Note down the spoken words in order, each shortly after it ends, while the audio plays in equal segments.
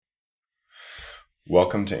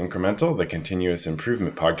Welcome to Incremental, the continuous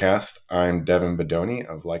improvement podcast. I'm Devin Bedoni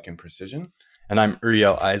of Like and Precision. And I'm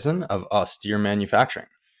Uriel Eisen of Austere Manufacturing.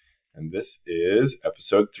 And this is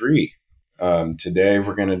episode 3. Today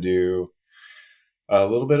we're going to do a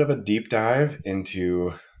little bit of a deep dive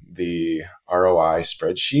into the ROI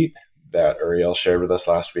spreadsheet that Uriel shared with us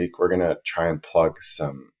last week. We're going to try and plug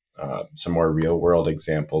some more real world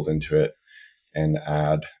examples into it and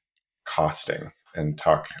add costing and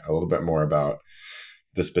talk a little bit more about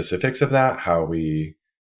the specifics of that, how we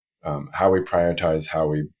prioritize,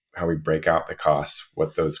 how we break out the costs,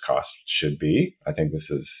 what those costs should be. I think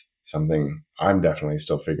this is something I'm definitely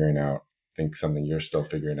still figuring out. I think something you're still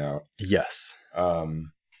figuring out. Yes.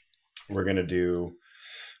 We're going to do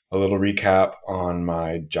a little recap on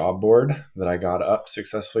my job board that I got up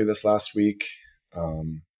successfully this last week.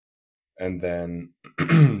 And then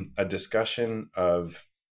a discussion of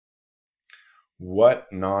what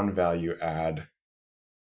non-value add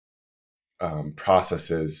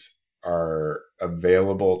processes are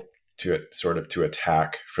available to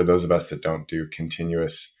attack for those of us that don't do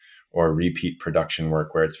continuous or repeat production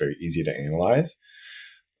work where it's very easy to analyze.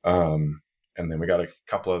 And then we got a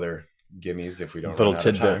couple other gimmies if we don't little run out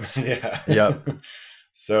tidbits. Of time. Yeah. Yep.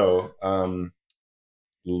 So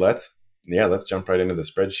let's jump right into the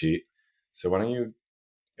spreadsheet. So why don't you?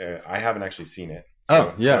 I haven't actually seen it.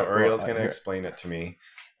 So Uriel's going to explain it to me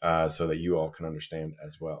so that you all can understand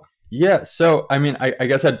as well. Yeah. So, I mean, I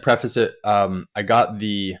guess I'd preface it. I got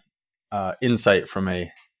the insight from a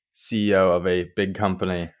CEO of a big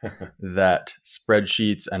company that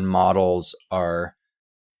spreadsheets and models are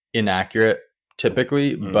inaccurate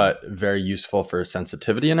typically, but very useful for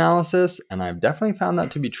sensitivity analysis. And I've definitely found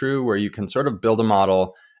that to be true, where you can sort of build a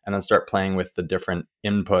model and then start playing with the different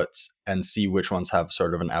inputs and see which ones have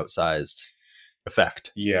sort of an outsized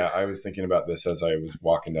effect. Yeah, I was thinking about this as I was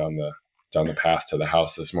walking down the path to the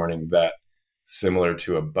house this morning, that similar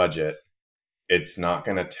to a budget, it's not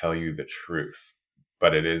going to tell you the truth,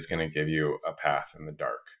 but it is going to give you a path in the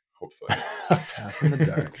dark, hopefully. A path in the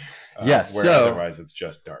dark. Yes. Where otherwise it's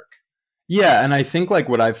just dark. Yeah. And I think like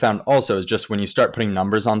what I've found also is just when you start putting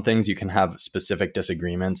numbers on things, you can have specific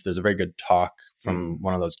disagreements. There's a very good talk from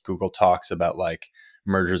one of those Google talks about like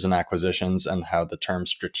mergers and acquisitions and how the term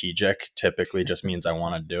strategic typically just means I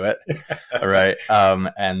want to do it. Right.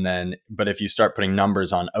 And then, but if you start putting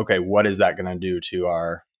numbers on, okay, what is that going to do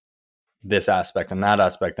to this aspect and that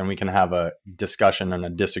aspect, then we can have a discussion and a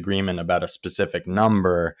disagreement about a specific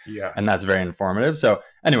number. Yeah. And that's very informative. So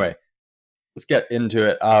anyway, let's get into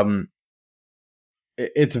it.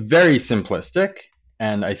 It's very simplistic.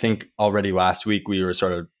 And I think already last week we were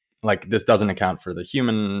sort of like, this doesn't account for the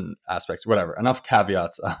human aspects, whatever, enough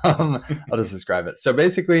caveats. I'll just describe it. So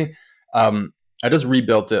basically, I just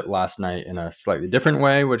rebuilt it last night in a slightly different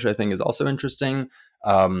way, which I think is also interesting.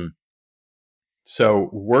 So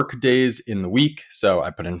work days in the week. So I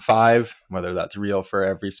put in 5, whether that's real for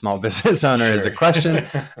every small business owner is a question.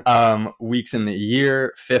 Weeks in the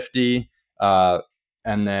year, 50.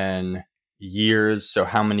 And then years. So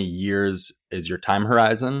how many years is your time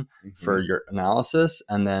horizon for your analysis?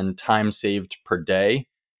 And then time saved per day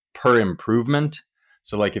per improvement.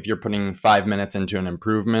 So like if you're putting 5 minutes into an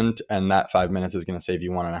improvement and that 5 minutes is going to save you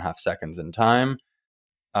 1.5 seconds in time.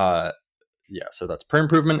 So that's per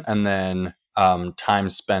improvement. And then time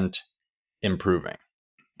spent improving,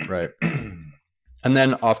 right? And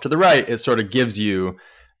then off to the right, it sort of gives you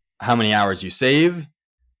how many hours you save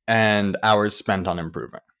and hours spent on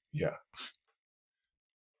improving. Yeah.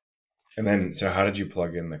 And then, so how did you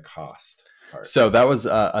plug in the cost part? So that was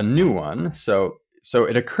a new one. So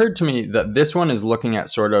it occurred to me that this one is looking at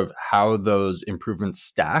sort of how those improvements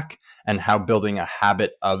stack and how building a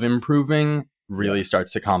habit of improving really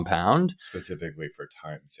starts to compound. Specifically for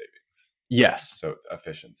time savings. Yes. So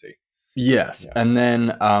efficiency. Yes. Yeah. And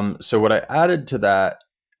then, so what I added to that,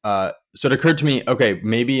 so it occurred to me, okay,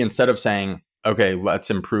 maybe instead of saying, okay,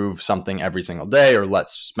 let's improve something every single day, or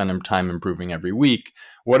let's spend time improving every week,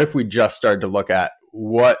 what if we just started to look at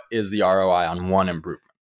what is the ROI on one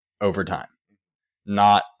improvement over time?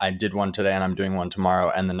 Not I did one today and I'm doing one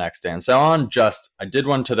tomorrow and the next day and so on. Just I did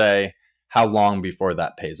one today. How long before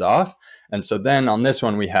that pays off? And so then on this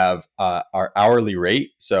one, we have our hourly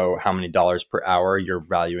rate. So how many dollars per hour you're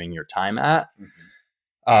valuing your time at,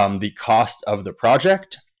 the cost of the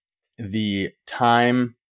project, the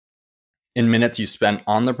time in minutes you spent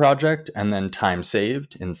on the project, and then time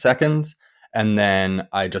saved in seconds. And then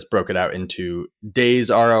I just broke it out into days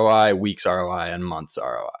ROI, weeks ROI, and months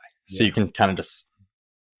ROI. So you can kind of just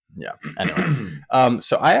anyway.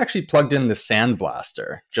 So I actually plugged in the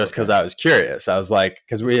sandblaster just because I was curious. I was like,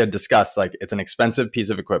 because we had discussed like it's an expensive piece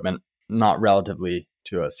of equipment, not relatively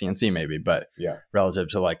to a CNC maybe, but relative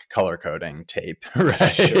to like color coding tape, right?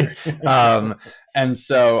 Sure. And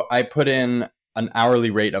so I put in an hourly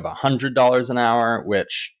rate of $100 an hour,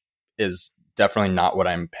 which is definitely not what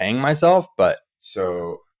I'm paying myself, but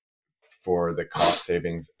so for the cost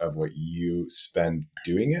savings of what you spend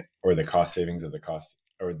doing it, or the cost savings of the cost,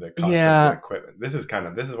 or the cost of the equipment. This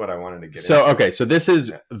is what I wanted to get into. Okay, so this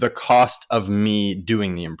is the cost of me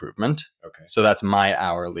doing the improvement. Okay. So that's my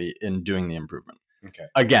hourly in doing the improvement. Okay.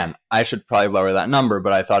 Again, I should probably lower that number,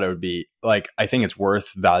 but I thought it would be like, I think it's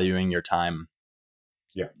worth valuing your time.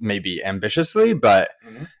 Yeah. Maybe ambitiously, but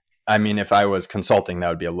I mean, if I was consulting, that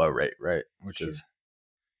would be a low rate, right? Which is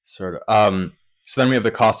sort of, so then we have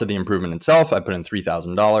the cost of the improvement itself. I put in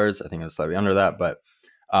 $3,000. I think it was slightly under that, but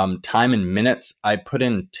time in minutes, I put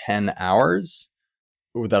in 10 hours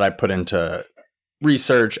that I put into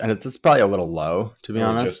research, and it's probably a little low, to be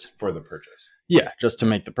honest. Just for the purchase. Yeah, just to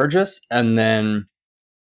make the purchase. And then,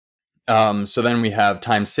 so then we have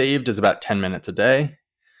time saved is about 10 minutes a day.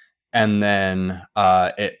 And then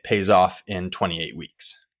it pays off in 28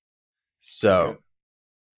 weeks. So,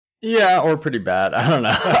 yeah, or pretty bad. I don't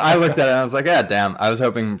know. I looked at it and I was like, yeah, damn. I was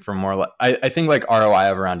hoping for more. I think like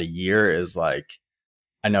ROI of around a year is like,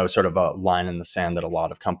 I know sort of a line in the sand that a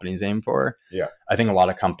lot of companies aim for. Yeah. I think a lot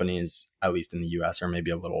of companies, at least in the US, are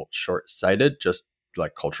maybe a little short-sighted, just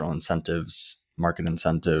like cultural incentives, market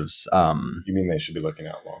incentives. You mean they should be looking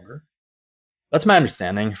out longer? That's my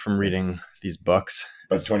understanding from reading these books.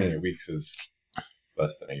 But 28 weeks is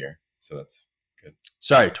less than a year. So that's good.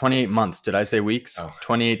 Sorry, 28 months. Did I say weeks? Oh.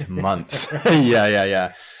 28 months.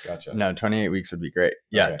 Yeah. Gotcha. No, 28 weeks would be great.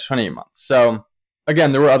 Yeah, Okay. 28 months. So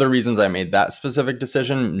again, there were other reasons I made that specific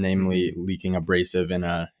decision, namely leaking abrasive in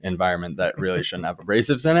an environment that really shouldn't have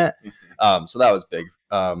abrasives in it. So that was big.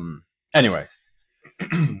 Anyway.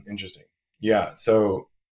 Interesting. Yeah. So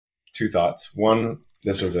 2 thoughts. One,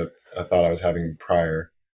 this was a thought I was having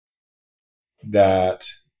prior, that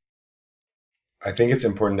I think it's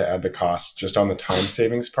important to add the cost just on the time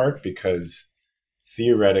savings part, because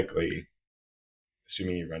theoretically,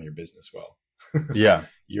 assuming you run your business well,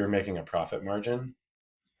 you're making a profit margin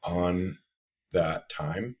on that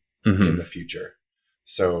time in the future.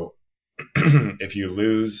 So if you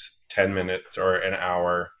lose 10 minutes or an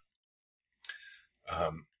hour,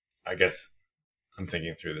 I guess I'm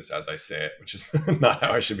thinking through this as I say it, which is not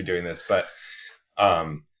how I should be doing this, but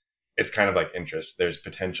it's kind of like interest. There's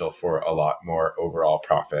potential for a lot more overall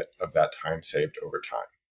profit of that time saved over time.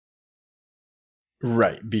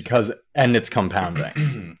 Right, and it's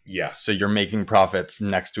compounding. Yeah. So you're making profits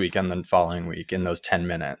next week and then following week in those 10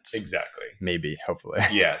 minutes. Exactly. Maybe, hopefully.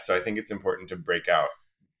 Yeah. So I think it's important to break out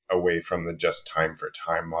away from the just time for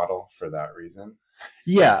time model for that reason.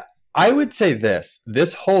 Yeah. I would say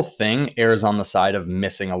this whole thing errs on the side of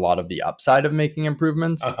missing a lot of the upside of making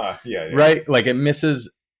improvements. Yeah. Right? Like it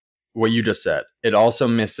misses what you just said. It also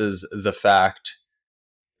misses the fact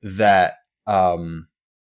that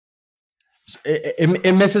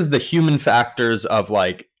it misses the human factors of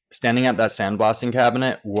like standing at that sandblasting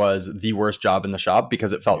cabinet was the worst job in the shop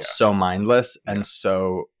because it felt so mindless and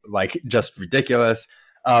so like just ridiculous.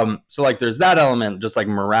 So like there's that element, just like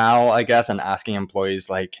morale, I guess, and asking employees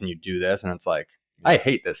like, can you do this? And it's like, I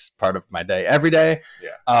hate this part of my day every day.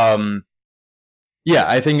 I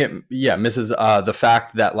think it misses the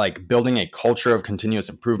fact that like building a culture of continuous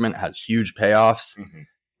improvement has huge payoffs.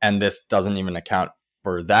 And this doesn't even account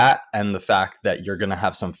for that. And the fact that you're going to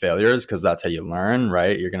have some failures because that's how you learn,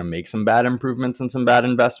 right? You're going to make some bad improvements and some bad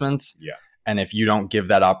investments. Yeah. And if you don't give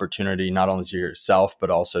that opportunity, not only to yourself, but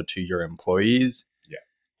also to your employees,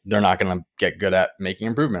 they're not going to get good at making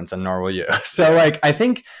improvements, and nor will you. So like, I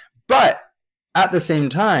think, but at the same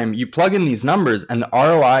time, you plug in these numbers and the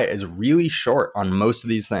ROI is really short on most of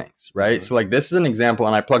these things, right? So like this is an example,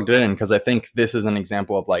 and I plugged it in because I think this is an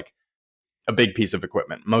example of like a big piece of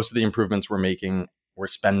equipment. Most of the improvements we're making, we're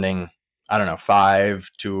spending, I don't know, $5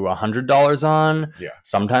 to $100 on,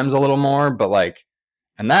 sometimes a little more, but like,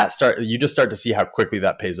 and you just start to see how quickly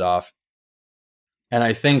that pays off. And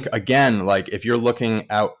I think, again, like if you're looking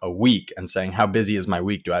out a week and saying, how busy is my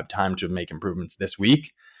week? Do I have time to make improvements this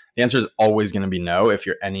week? The answer is always going to be no if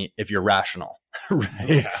you're rational,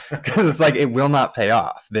 right? Because it's like, it will not pay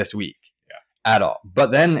off this week at all.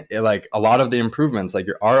 But then like a lot of the improvements, like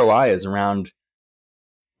your ROI is around,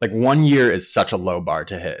 like 1 year is such a low bar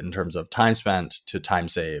to hit in terms of time spent to time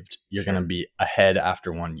saved. You're going to be ahead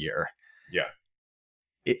after 1 year. Yeah.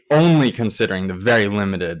 Only considering the very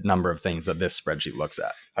limited number of things that this spreadsheet looks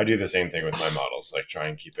at. I do the same thing with my models, like try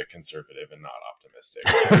and keep it conservative and not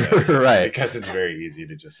optimistic. Right. Because it's very easy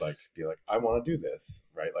to just like be like, I want to do this,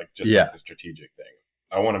 right? Like just like the strategic thing.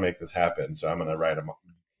 I want to make this happen. So I'm going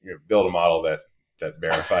to build a model that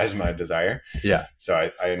verifies my desire. Yeah. So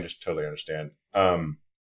I totally understand.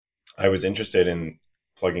 I was interested in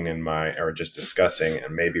plugging in or just discussing,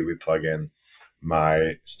 and maybe we plug in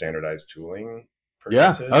my standardized tooling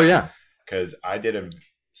purchases. Yeah. Oh yeah. Because I did a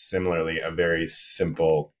very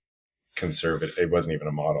simple conservative. It wasn't even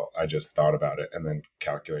a model. I just thought about it and then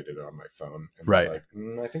calculated it on my phone. And right. was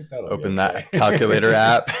like, I think that'll open be okay. that calculator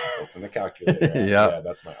app. Open the calculator app. Yeah,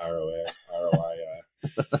 that's my ROI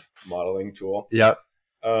modeling tool. Yep.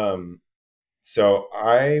 So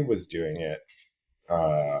I was doing it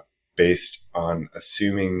based on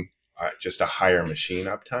assuming just a higher machine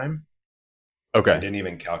uptime. Okay. I didn't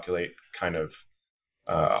even calculate kind of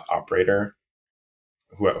operator,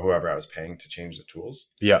 whoever I was paying to change the tools.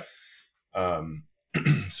 Yeah.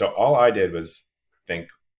 So all I did was think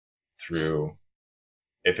through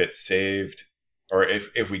if it saved, or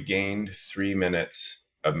if we gained 3 minutes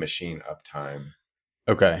of machine uptime.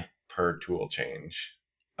 Okay. Per tool change.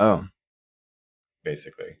 Oh.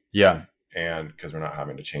 Basically. Yeah. And because we're not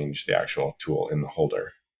having to change the actual tool in the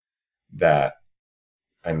holder, I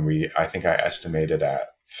think I estimated at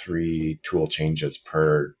 3 tool changes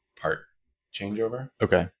per part changeover.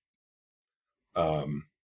 Okay.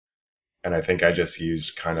 And I think I just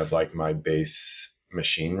used kind of like my base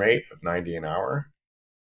machine rate of 90 an hour,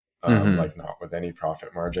 like not with any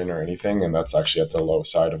profit margin or anything. And that's actually at the low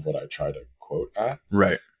side of what I try to quote at.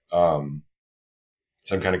 Right. So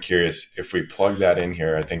I'm kind of curious if we plug that in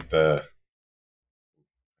here. I think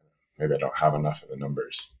maybe I don't have enough of the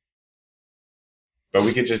numbers, but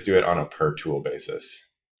we could just do it on a per tool basis.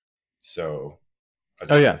 So,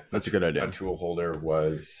 that's a good idea. A tool holder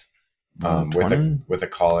was with a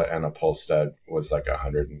collet and a pull stud was like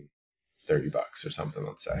 $130 or something.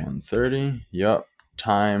 Let's say $130. Yep.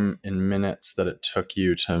 Time in minutes that it took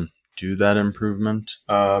you to do that improvement.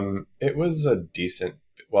 It was a decent.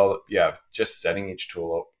 Well, yeah, just setting each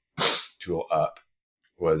tool up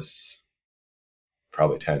was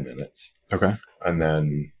probably 10 minutes. Okay. And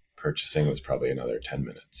then purchasing was probably another 10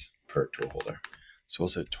 minutes per tool holder. So we'll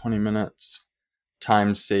say 20 minutes.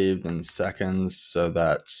 Time saved in seconds. So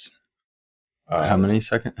that's how many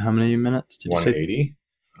minutes did you say?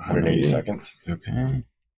 180 seconds. Okay.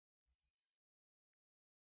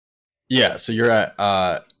 Yeah, so you're at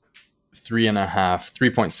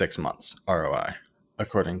 3.6 months ROI,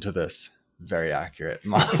 according to this very accurate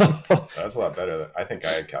model. That's a lot better. I think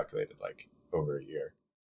I had calculated like over a year.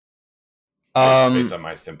 Based on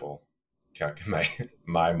my simple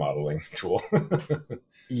my modeling tool.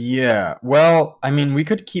 Yeah. Well, I mean, we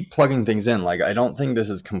could keep plugging things in. Like, I don't think this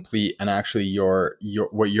is complete. And actually, your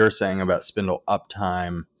what you're saying about spindle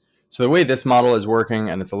uptime. So the way this model is working,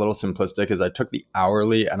 and it's a little simplistic, is I took the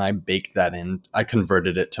hourly and I baked that in. I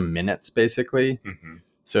converted it to minutes, basically. Mm-hmm.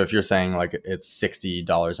 So if you're saying like it's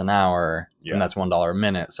 $60 an hour, and that's $1 a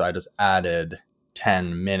minute, so I just added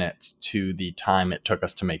 10 minutes to the time it took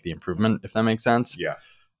us to make the improvement, if that makes sense. Yeah.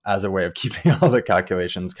 As a way of keeping all the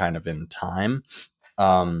calculations kind of in time.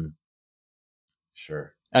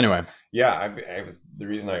 Sure. Anyway. Yeah, the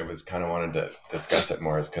reason I was kind of wanted to discuss it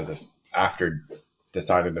more is because after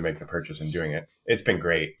decided to make the purchase and doing it, it's been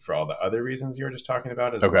great for all the other reasons you were just talking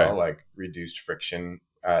about as well, like reduced friction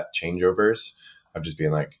at changeovers of just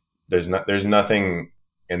being like, there's nothing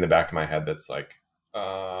in the back of my head that's like,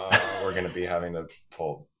 we're going to be having to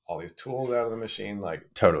pull all these tools out of the machine. Like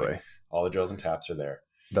totally. Like, all the drills and taps are there.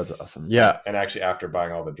 That's awesome. Yeah. And actually, after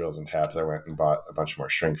buying all the drills and taps, I went and bought a bunch more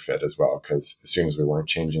shrink fit as well. Because as soon as we weren't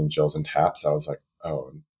changing drills and taps, I was like,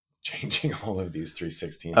 I'm changing all of these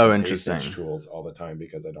 3/16 and 1/8" tools all the time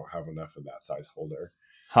because I don't have enough of that size holder.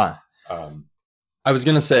 Huh. I was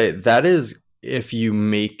going to say that is if you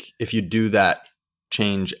do that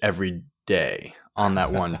change every day on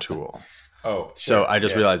that one tool. Oh, so I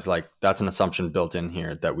just realized like that's an assumption built in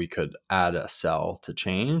here that we could add a cell to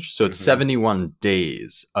change. So it's 71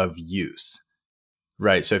 days of use,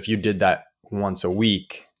 right? So if you did that once a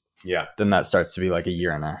week, then that starts to be like a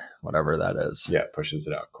year and whatever that is. Yeah, it pushes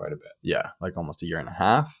it out quite a bit. Yeah, like almost a year and a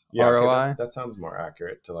half ROI. Okay, that sounds more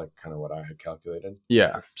accurate to like kind of what I had calculated.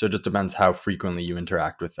 Yeah, so it just depends how frequently you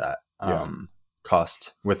interact with that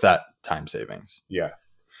cost, with that time savings. Yeah.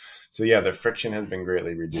 So yeah, the friction has been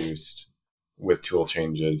greatly reduced. With tool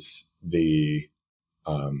changes, there's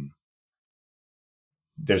a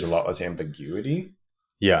lot less ambiguity.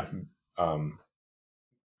 Yeah.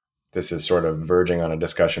 This is sort of verging on a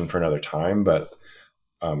discussion for another time, but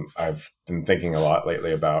I've been thinking a lot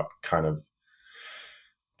lately about kind of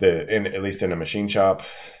at least in a machine shop,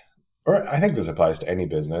 or I think this applies to any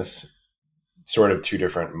business, sort of two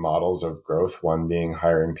different models of growth. One being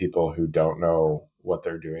hiring people who don't know what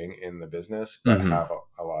they're doing in the business, but have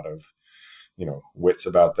a lot of, wits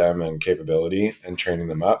about them and capability and training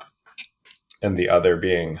them up. And the other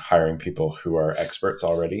being hiring people who are experts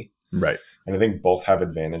already. Right. And I think both have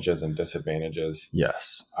advantages and disadvantages.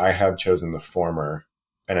 Yes. I have chosen the former.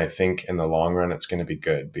 And I think in the long run, it's going to be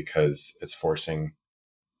good because it's forcing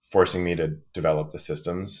me to develop the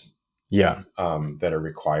systems that are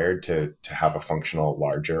required to have a functional,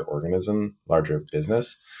 larger organism, larger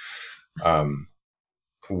business.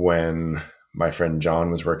 When my friend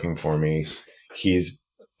John was working for me, he's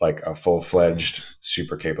like a full-fledged,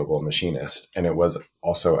 super capable machinist. And it was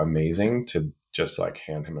also amazing to just like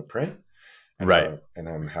hand him a print and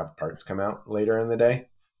then have parts come out later in the day.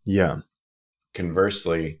 Yeah.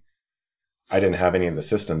 Conversely, I didn't have any of the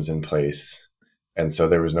systems in place. And so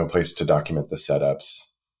there was no place to document the setups.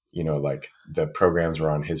 Like the programs were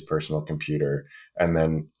on his personal computer. And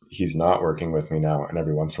then he's not working with me now. And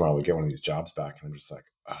every once in a while we get one of these jobs back and I'm just like,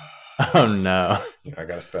 oh no. I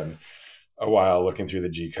got to spend a while looking through the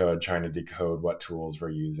G code, trying to decode what tools we're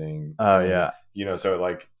using. Oh yeah. So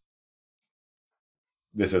like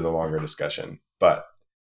this is a longer discussion, but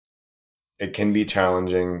it can be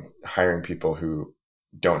challenging hiring people who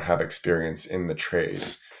don't have experience in the trade.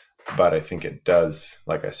 But I think it does,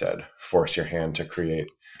 like I said, force your hand to create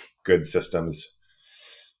good systems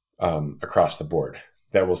across the board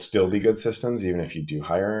that will still be good systems, even if you do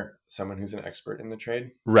hire someone who's an expert in the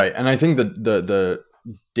trade. Right. And I think the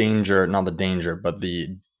danger, not the danger, but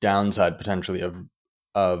the downside potentially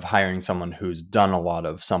of hiring someone who's done a lot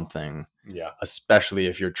of something, especially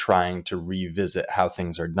if you're trying to revisit how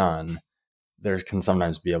things are done, there can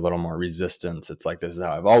sometimes be a little more resistance. It's like, this is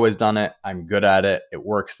how I've always done it. I'm good at it. It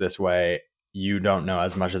works this way. You don't know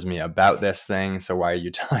as much as me about this thing. So why are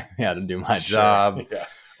you telling me how to do my job? Yeah.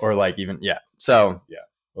 Or like even, So,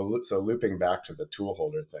 Well, so looping back to the tool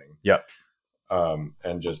holder thing. Yep.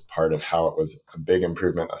 And just part of how it was a big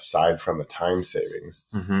improvement aside from the time savings.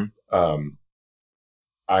 I'm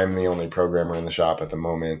the only programmer in the shop at the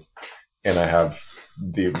moment. And I have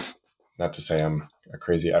not to say I'm a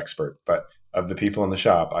crazy expert, but of the people in the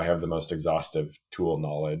shop, I have the most exhaustive tool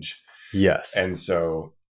knowledge. Yes. And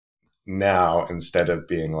so now, instead of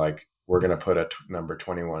being like, we're going to put a number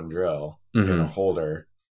 21 drill in a holder,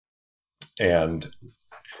 and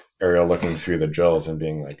Ariel looking through the drills and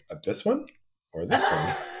being like, this one or this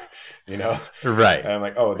one, Right. And I'm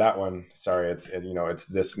like, oh, that one. Sorry. It's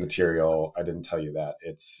this material. I didn't tell you that.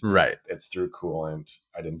 It's through coolant.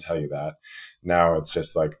 I didn't tell you that. Now it's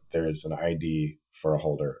just like, there's an ID for a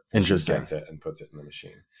holder. And she gets it and puts it in the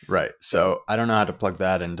machine. Right. So I don't know how to plug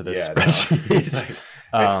that into this spreadsheet.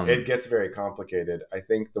 It gets very complicated. I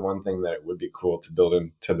think the one thing that would be cool to build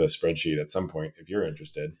into the spreadsheet at some point, if you're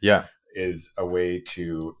interested, is a way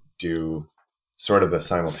to do sort of the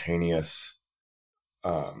simultaneous,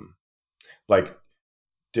 like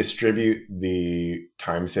distribute the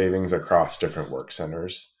time savings across different work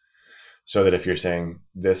centers, so that if you're saying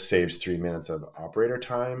this saves 3 minutes of operator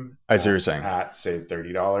time, I see what you're saying, at say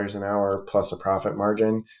 $30 an hour plus a profit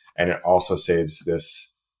margin, and it also saves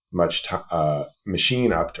this much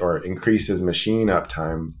machine up, or increases machine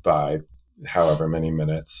uptime by however many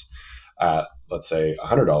minutes at, let's say,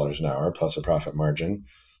 $100 an hour plus a profit margin,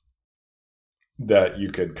 that you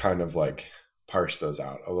could kind of like parse those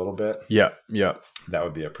out a little bit. Yeah. That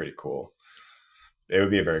would be it would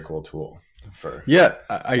be a very cool tool for. Yeah.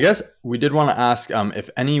 I guess we did want to ask if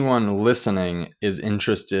anyone listening is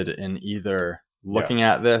interested in either looking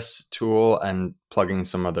at this tool and plugging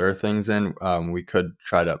some other things in. We could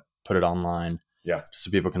try to put it online. So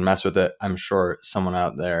people can mess with it. I'm sure someone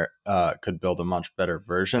out there could build a much better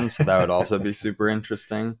version. So that would also be super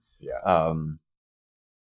interesting.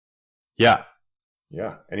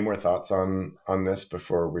 Any more thoughts on this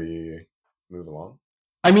before we move along?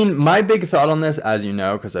 I mean, my big thought on this, as you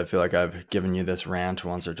know, because I feel like I've given you this rant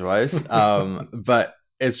once or twice, but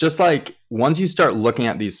it's just like, once you start looking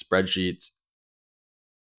at these spreadsheets,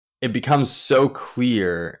 it becomes so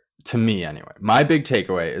clear to me anyway. My big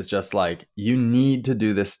takeaway is just like, you need to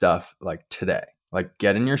do this stuff like today. Like,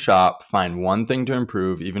 get in your shop, find one thing to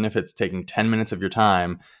improve, even if it's taking 10 minutes of your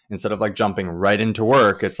time, instead of like jumping right into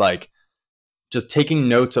work. It's like just taking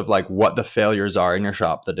notes of like what the failures are in your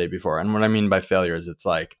shop the day before. And what I mean by failures, it's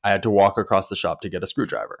like, I had to walk across the shop to get a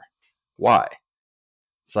screwdriver. Why?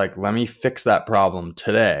 It's like, let me fix that problem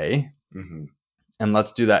today. And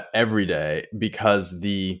let's do that every day, because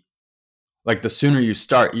the sooner you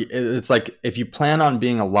start, it's like, if you plan on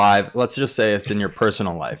being alive, let's just say it's in your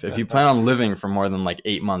personal life. If you plan on living for more than like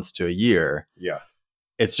 8 months to a year,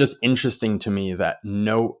 it's just interesting to me that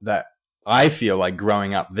I feel like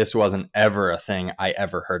growing up, this wasn't ever a thing I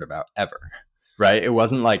ever heard about ever. right? It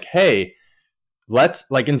wasn't like, hey, let's,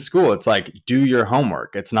 like in school, it's like, do your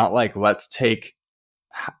homework. It's not like, let's take,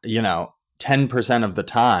 10% of the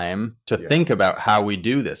time to think about how we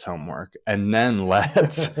do this homework, and then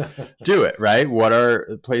let's do it, right? What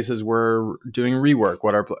are places we're doing rework?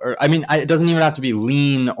 It doesn't even have to be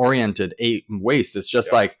lean oriented waste. It's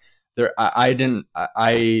just like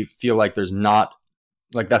I feel like there's not,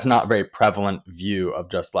 like, that's not a very prevalent view of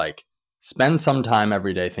just like, spend some time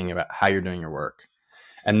every day thinking about how you're doing your work.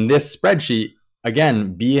 And this spreadsheet,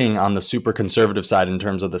 again, being on the super conservative side in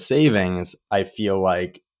terms of the savings, I feel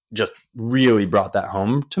like just really brought that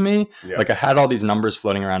home to me. Yeah. Like, I had all these numbers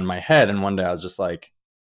floating around in my head, and one day I was just like,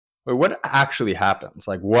 wait, what actually happens?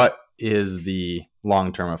 Like, what is the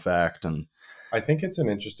long-term effect? And I think it's an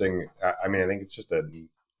interesting, I think it's just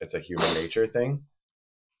it's a human nature thing.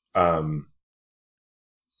 I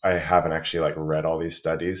haven't actually like read all these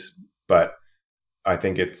studies, but I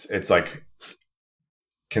think it's like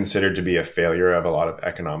considered to be a failure of a lot of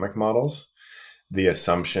economic models. The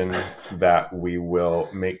assumption that we will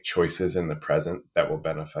make choices in the present that will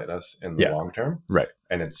benefit us in the long term. Right.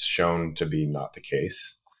 And it's shown to be not the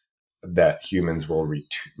case, that humans will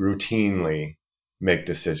routinely make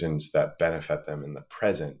decisions that benefit them in the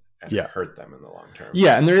present and hurt them in the long term.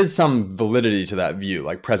 Yeah. And there is some validity to that view,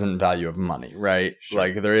 like present value of money, right? Sure.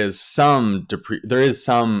 Like there is some there's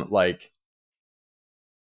some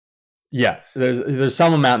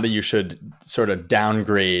amount that you should sort of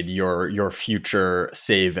downgrade your future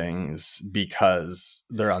savings because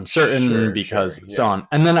they're uncertain, so on.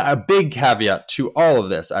 And then a big caveat to all of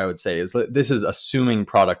this, I would say, is that this is assuming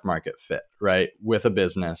product market fit, right? With a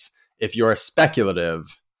business. If you're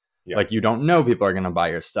speculative, like you don't know people are going to buy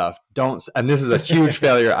your stuff, and this is a huge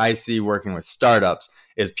failure I see working with startups,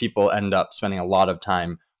 is people end up spending a lot of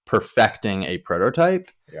time perfecting a prototype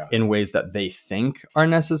in ways that they think are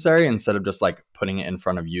necessary, instead of just like putting it in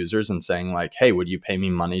front of users and saying like, hey, would you pay me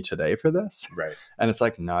money today for this? Right. And it's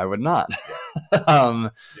like, no, I would not.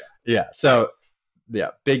 So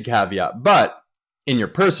big caveat. But in your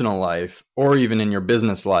personal life or even in your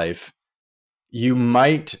business life, you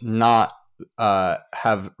might not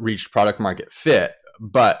have reached product market fit,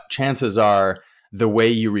 but chances are the way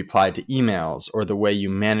you reply to emails or the way you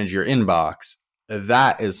manage your inbox,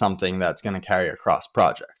 that is something that's going to carry across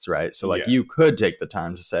projects, right? So like you could take the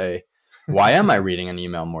time to say, why am I reading an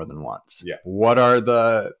email more than once? What are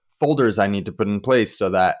the folders I need to put in place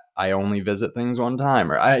so that I only visit things one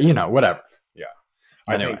time, or whatever. Yeah.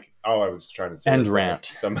 Anyway, I think all I was trying to say is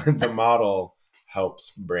rant. The model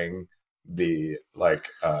helps bring the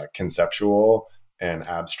conceptual and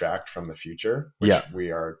abstract from the future, which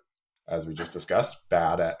we are, as we just discussed,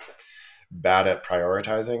 bad at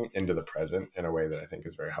prioritizing, into the present in a way that I think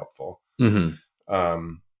is very helpful.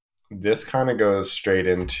 Mm-hmm. This kind of goes straight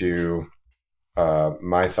into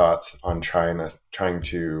my thoughts on trying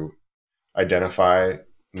to identify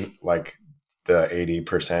like the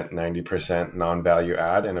 80%, 90% non-value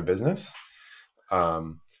add in a business.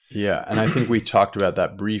 And I think we talked about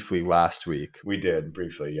that briefly last week. We did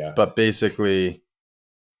briefly, yeah. But basically,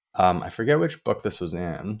 I forget which book this was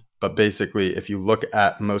in, but basically, if you look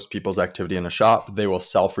at most people's activity in a shop, they will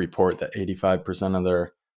self-report that 85% of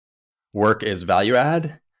their work is value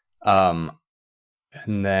add. And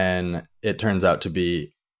then it turns out to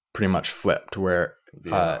be pretty much flipped, where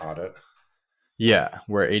audit. Yeah,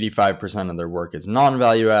 where 85% of their work is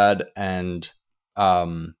non-value add, and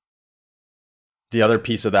the other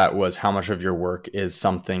piece of that was how much of your work is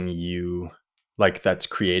something you like that's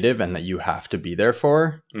creative and that you have to be there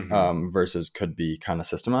for, versus could be kind of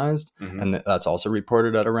systemized. And that's also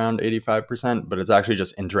reported at around 85%, but it's actually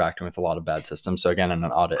just interacting with a lot of bad systems. So again, in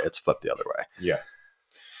an audit, it's flipped the other way. Yeah.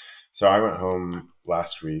 So I went home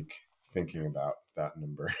last week thinking about that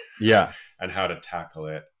number. Yeah. And how to tackle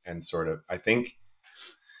it. And sort of, I think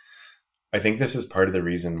this is part of the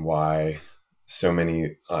reason why so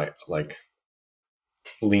many like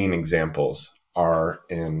lean examples are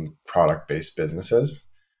in product-based businesses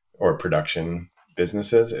or production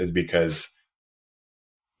businesses, is because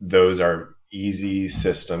those are easy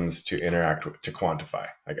systems to interact with, to quantify,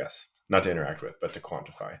 I guess. Not to interact with, but to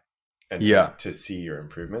quantify and to see your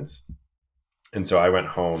improvements. And so I went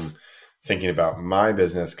home thinking about my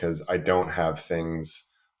business, because I don't have things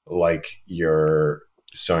like your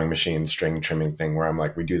sewing machine string trimming thing where I'm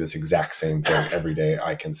like, we do this exact same thing every day.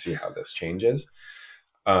 I can see how this changes.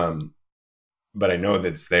 But I know that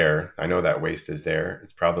it's there. I know that waste is there.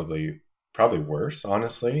 It's probably worse,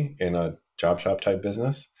 honestly, in a job shop type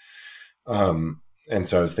business. And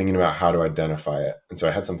so I was thinking about how to identify it. And so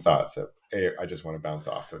I had some thoughts that I just want to bounce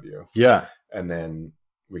off of you. Yeah. And then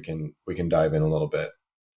we can dive in a little bit.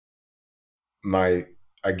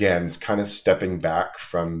 again, it's kind of stepping back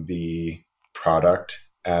from the product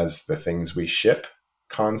as the things we ship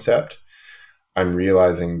concept. I'm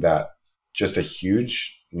realizing that just a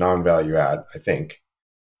huge non-value add, I think,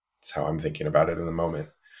 it's how I'm thinking about it in the moment,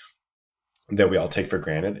 that we all take for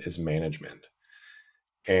granted is management.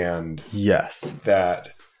 And yes,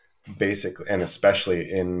 that basically, and especially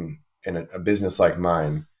in a business like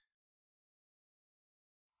mine,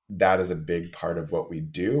 that is a big part of what we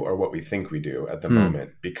do, or what we think we do at the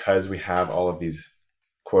moment, because we have all of these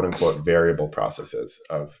quote unquote variable processes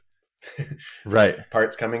of right,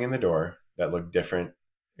 parts coming in the door that look different,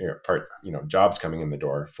 jobs coming in the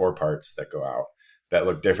door, 4 parts that go out that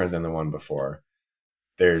look different than the one before.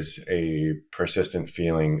 There's a persistent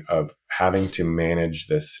feeling of having to manage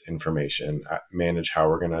this information, manage how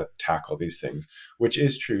we're going to tackle these things, which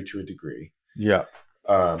is true to a degree. Yeah.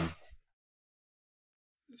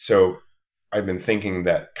 So I've been thinking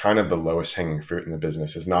that kind of the lowest hanging fruit in the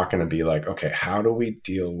business is not going to be like, okay, how do we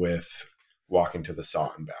deal with walking to the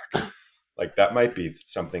saw and back? Like that might be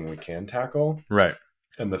something we can tackle. Right.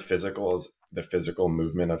 And the physical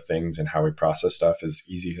movement of things and how we process stuff is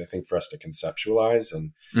easy, I think, for us to conceptualize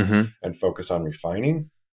and focus on refining.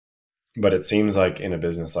 But it seems like in a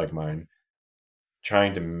business like mine,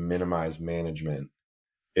 trying to minimize management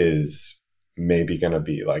is maybe going to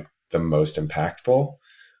be like the most impactful.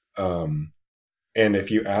 And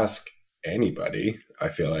if you ask anybody, I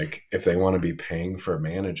feel like if they want to be paying for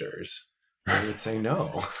managers, I would say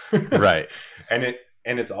no. Right.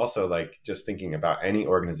 And it's also like just thinking about any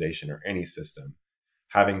organization or any system,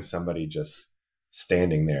 having somebody just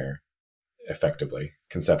standing there effectively,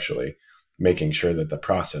 conceptually, making sure that the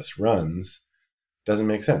process runs doesn't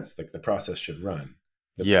make sense. Like the process should run.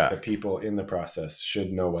 The people in the process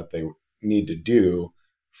should know what they need to do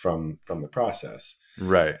from the process.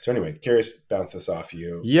 Right. So anyway, curious, bounce this off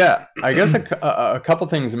you. Yeah. I guess a couple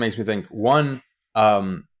things that makes me think. One,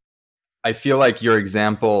 I feel like your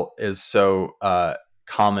example is so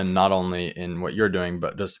common, not only in what you're doing,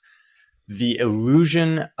 but just the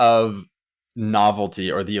illusion of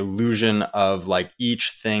novelty, or the illusion of like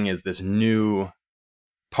each thing is this new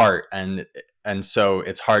part, and so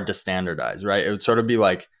it's hard to standardize, right? It would sort of be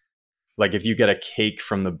like if you get a cake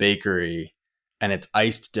from the bakery and it's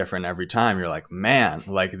iced different every time, you're like, man,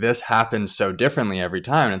 like this happens so differently every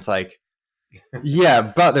time. And it's like, yeah,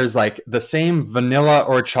 but there's like the same vanilla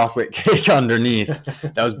or chocolate cake underneath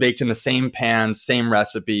that was baked in the same pan, same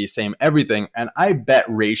recipe, same everything. And I bet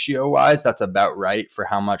ratio wise, that's about right for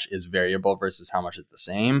how much is variable versus how much is the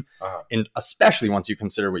same. And especially once you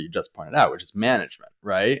consider what you just pointed out, which is management,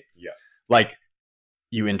 right? Yeah. Like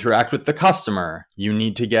you interact with the customer, you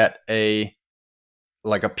need to get a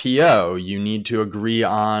PO, you need to agree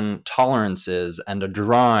on tolerances and a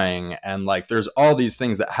drawing, and like there's all these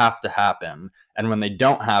things that have to happen, and when they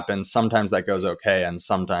don't happen, sometimes that goes okay and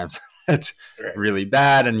sometimes it's really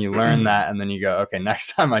bad, and you learn that, and then you go, okay,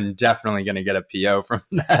 next time I'm definitely going to get a PO from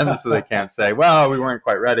them so they can't say, well, we weren't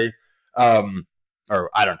quite ready, or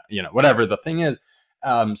I don't know, whatever the thing is.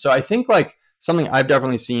 So I think like something I've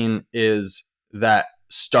definitely seen is that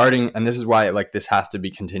starting, and this is why like this has to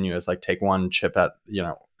be continuous, like take one chip at,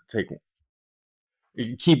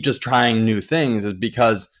 keep just trying new things, is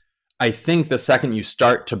because I think the second you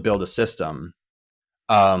start to build a system,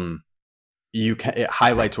 it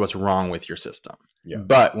highlights what's wrong with your system. Yeah.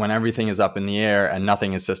 But when everything is up in the air and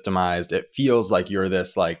nothing is systemized, it feels like you're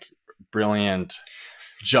this like brilliant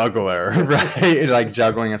juggler, right? Like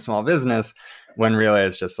juggling a small business, when really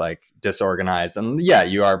it's just like disorganized. And yeah,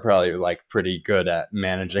 you are probably like pretty good at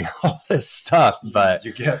managing all this stuff, but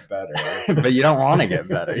you get better, but you don't want to get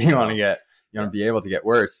better. You want to be able to get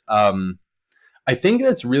worse. I think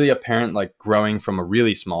that's really apparent, like growing from a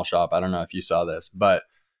really small shop. I don't know if you saw this, but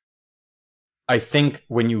I think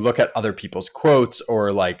when you look at other people's quotes,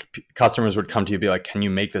 or like customers would come to you and be like, can you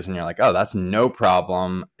make this? And you're like, oh, that's no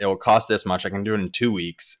problem. It will cost this much. I can do it in 2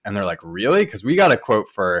 weeks. And they're like, really? Because we got a quote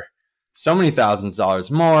for so many thousands of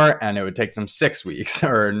dollars more, and it would take them 6 weeks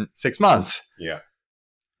or 6 months. Yeah.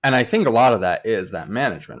 And I think a lot of that is that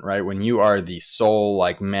management, right? When you are the sole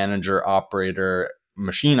like manager, operator,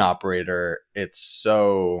 machine operator, it's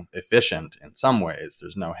so efficient in some ways.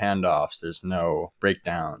 There's no handoffs, there's no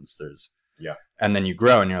breakdowns, and then you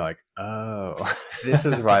grow and you're like, oh, this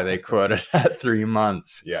is why they quoted at 3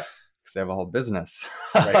 months. Yeah. They have a whole business.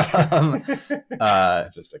 Right.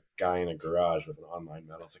 Just a guy in a garage with an online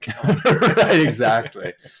metals account. Right,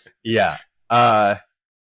 exactly. Yeah. I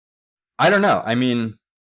don't know. I mean,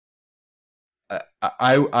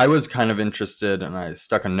 I was kind of interested, and I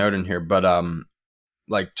stuck a note in here, but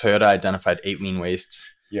like Toyota identified 8 lean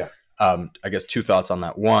wastes. Yeah. I guess 2 thoughts on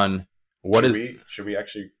that. One, What is? We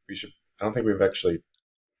should. I don't think we've actually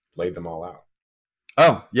laid them all out.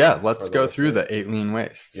 Oh yeah, let's go through the 8 lean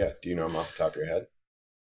wastes. Yeah. Do you know them off the top of your head?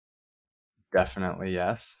 Definitely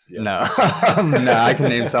yes. Yeah. No, no, I can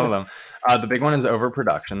name some of them. The big one is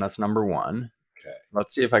overproduction. That's number one. Okay.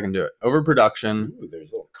 Let's see if I can do it. Overproduction. Ooh,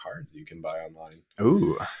 there's little cards you can buy online.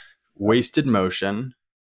 Ooh. Wasted motion.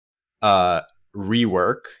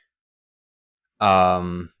 Rework.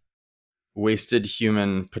 Wasted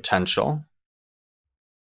human potential.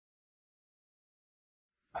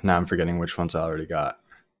 Now I'm forgetting which ones I already got.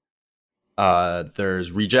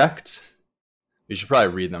 There's reject. You should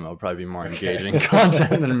probably read them. It'll probably be more engaging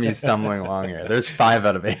content than me stumbling along here. There's 5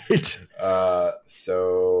 out of 8.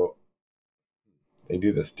 So they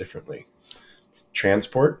do this differently.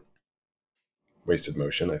 Transport, wasted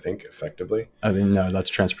motion, I think, effectively. I think no, that's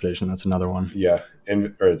transportation. That's another one. Yeah,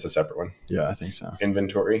 or it's a separate one. Yeah, I think so.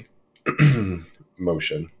 Inventory,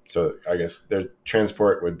 motion. So I guess their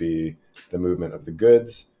transport would be the movement of the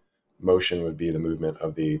goods. Motion would be the movement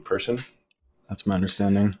of the person. That's my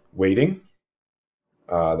understanding. Waiting.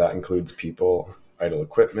 That includes people, idle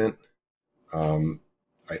equipment.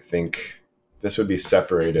 I think this would be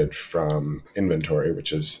separated from inventory,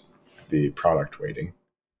 which is the product waiting.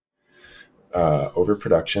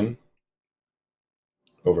 Overproduction,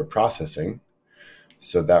 overprocessing.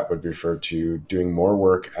 So that would refer to doing more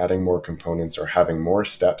work, adding more components, or having more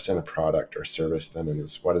steps in a product or service than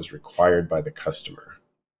is what is required by the customer.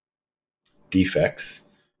 Defects.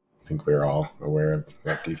 I think we're all aware of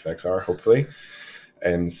what defects are, hopefully.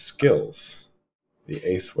 And skills, the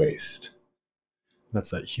 8th waste. That's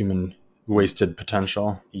that human wasted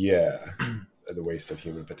potential. Yeah, the waste of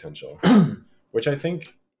human potential, which I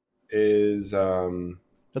think is...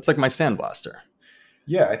 That's like my sandblaster.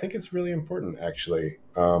 Yeah, I think it's really important, actually,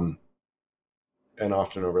 and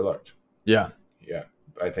often overlooked. Yeah. Yeah,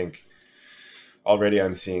 I think already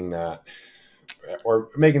I'm seeing that, or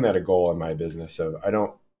making that a goal in my business. So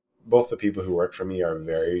both the people who work for me are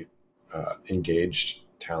very engaged,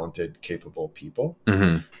 talented, capable people.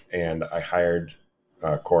 Mm-hmm. And I hired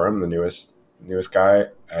Coram, the newest guy,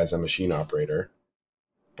 as a machine operator.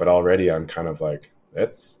 But already I'm kind of like,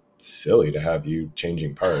 that's silly to have you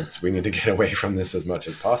changing parts. We need to get away from this as much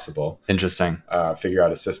as possible. Interesting. Figure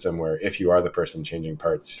out a system where if you are the person changing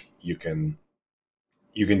parts, you can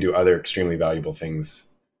do other extremely valuable things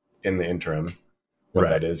in the interim. What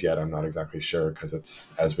that is yet, I'm not exactly sure, because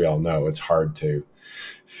it's, as we all know, it's hard to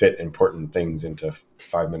fit important things into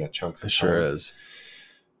 5-minute chunks. It sure is.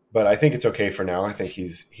 But I think it's okay for now. I think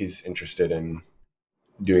he's interested in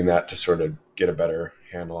doing that to sort of get a better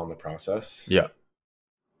handle on the process. Yeah.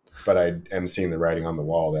 But I am seeing the writing on the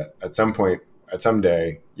wall that at some point, at some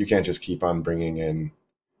day, you can't just keep on bringing in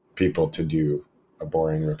people to do a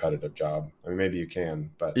boring, repetitive job. I mean, maybe you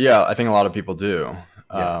can, but... Yeah, I think a lot of people do.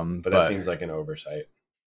 Yeah, but that seems like an oversight.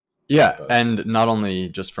 Yeah, and not only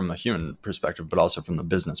just from the human perspective, but also from the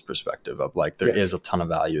business perspective of like there is a ton of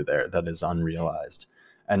value there that is unrealized.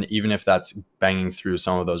 And even if that's banging through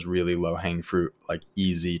some of those really low-hanging fruit, like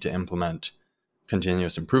easy to implement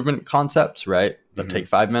continuous improvement concepts, right? That take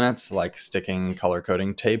 5 minutes, like sticking color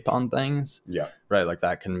coding tape on things. Yeah. Right, like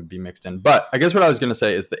that can be mixed in. But I guess what I was going to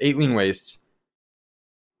say is the 8 lean wastes,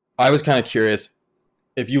 I was kind of curious,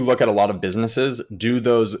 if you look at a lot of businesses, do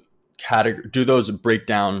those break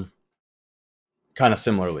down kind of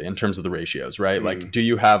similarly in terms of the ratios, right? Like, do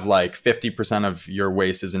you have like 50% of your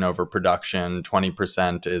waste is in overproduction,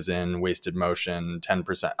 20% is in wasted motion,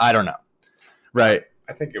 10%? I don't know. Right.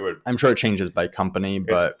 I think it would. I'm sure it changes by company,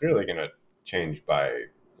 but it's really going to change by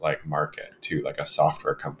like market too. Like a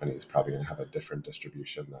software company is probably going to have a different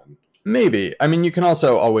distribution than. Maybe. I mean, you can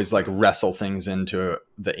also always like wrestle things into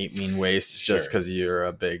the 8 lean waste just because you're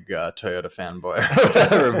a big Toyota fanboy or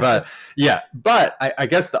whatever. But yeah, but I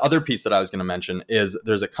guess the other piece that I was going to mention is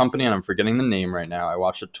there's a company, and I'm forgetting the name right now. I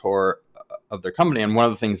watched a tour of their company, and one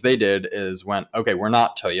of the things they did is went, okay, we're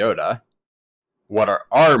not Toyota. What are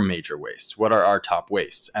our major wastes? What are our top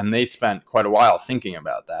wastes? And they spent quite a while thinking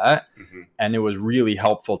about that. Mm-hmm. And it was really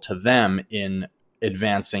helpful to them in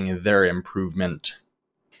advancing their improvement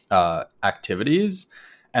activities.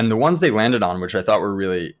 And the ones they landed on, which I thought were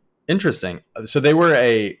really interesting. So they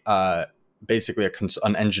were basically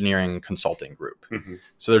an engineering consulting group. Mm-hmm.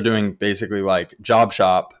 So they're doing basically like job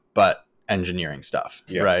shop, but engineering stuff,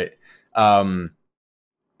 right?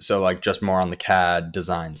 So like just more on the CAD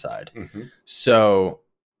design side. Mm-hmm. So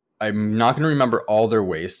I'm not going to remember all their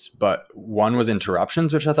wastes, but one was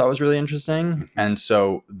interruptions, which I thought was really interesting. Mm-hmm. And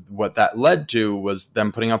so what that led to was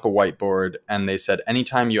them putting up a whiteboard, and they said,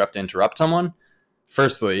 anytime you have to interrupt someone,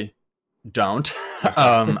 firstly, don't,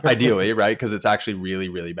 ideally, right? Because it's actually really,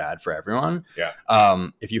 really bad for everyone. Yeah.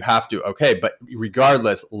 If you have to, okay, but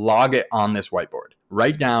regardless, log it on this whiteboard.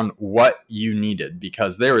 Write down what you needed,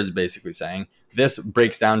 because there is basically saying this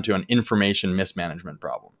breaks down to an information mismanagement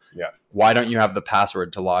problem. Yeah. Why don't you have the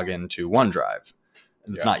password to log into OneDrive?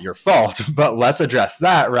 It's Yeah. not your fault, but let's address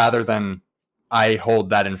that rather than I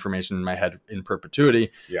hold that information in my head in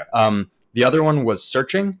perpetuity. Yeah. The other one was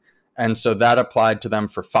searching. And so that applied to them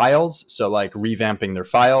for files. So like revamping their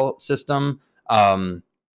file system,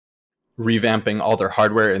 revamping all their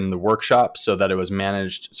hardware in the workshop so that it was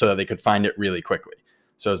managed so that they could find it really quickly.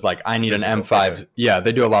 So it's like, I need an M5. Prototype. Yeah,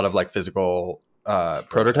 they do a lot of like physical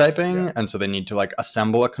prototyping. Yeah. And so they need to like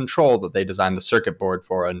assemble a control that they design the circuit board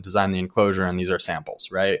for and design the enclosure. And these are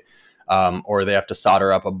samples, right? Or they have to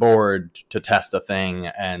solder up a board to test a thing.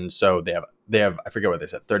 And so they have, I forget what they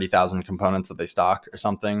said, 30,000 components that they stock or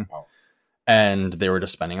something. Wow. And they were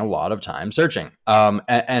just spending a lot of time searching.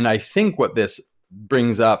 And I think what this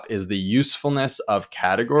brings up is the usefulness of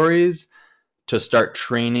categories to start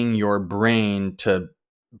training your brain to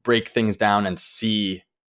break things down and see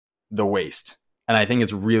the waste. And I think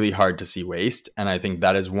it's really hard to see waste. And I think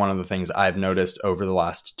that is one of the things I've noticed over the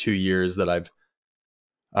last 2 years that I've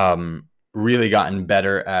really gotten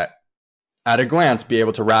better at a glance, be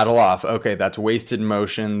able to rattle off, okay, that's wasted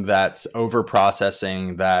motion, that's over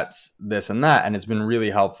processing, that's this and that. And it's been really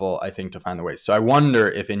helpful, I think, to find the waste. So I wonder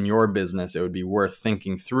if in your business, it would be worth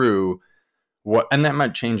thinking through what, and that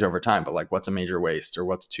might change over time, but like what's a major waste or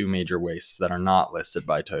what's 2 major wastes that are not listed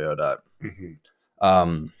by Toyota.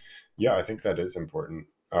 Mm-hmm. Yeah, I think that is important.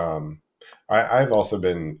 I've also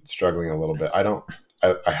been struggling a little bit.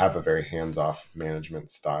 I have a very hands-off management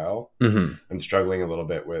style. Mm-hmm. I'm struggling a little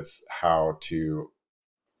bit with how to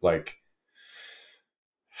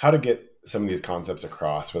get some of these concepts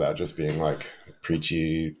across without just being like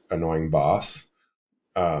preachy, annoying boss.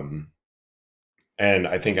 And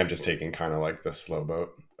I think I'm just taking kind of like the slow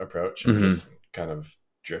boat approach and just kind of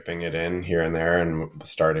dripping it in here and there and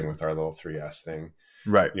starting with our little 3S thing.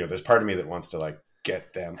 Right. There's part of me that wants to like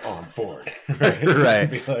get them on board, right? Right.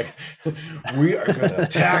 Be like, we are going to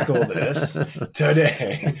tackle this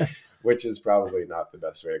today, which is probably not the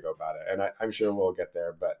best way to go about it. And I'm sure we'll get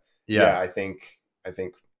there, but yeah, I think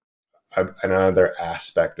another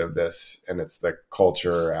aspect of this, and it's the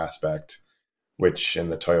culture aspect, which in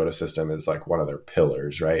the Toyota system is like one of their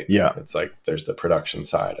pillars, right? Yeah. It's like there's the production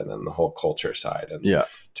side and then the whole culture side. And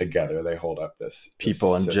together they hold up this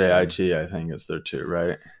people and system. JIT, I think, is there too,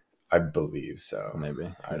 right? I believe so. Maybe.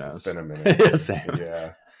 Who knows? It's been a minute. Same.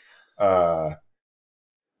 Yeah.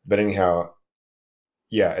 But anyhow,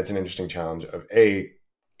 yeah, it's an interesting challenge of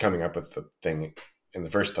coming up with the thing in the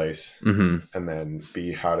first place, and then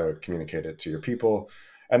B, how to communicate it to your people.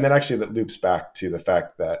 And then actually that loops back to the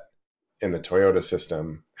fact that in the Toyota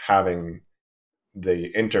system, having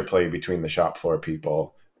the interplay between the shop floor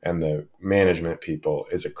people and the management people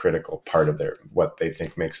is a critical part of what they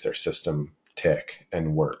think makes their system tick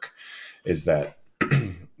and work, is that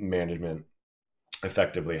management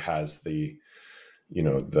effectively has the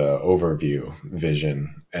overview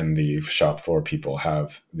vision and the shop floor people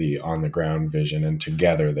have the on the ground vision, and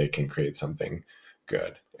together they can create something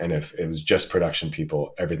good. And if it was just production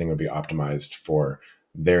people, everything would be optimized for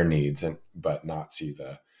their needs but not see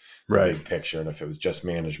the big picture. And if it was just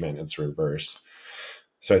management, it's reverse.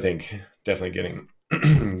 So I think definitely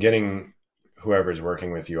getting whoever's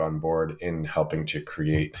working with you on board in helping to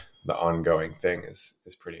create the ongoing thing is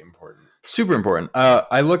pretty important. Super important.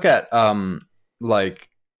 I look at like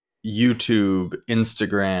YouTube,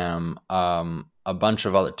 Instagram, a bunch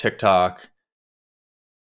of other TikTok.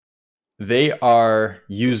 They are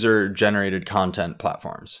user generated content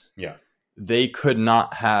platforms. Yeah. They could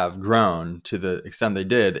not have grown to the extent they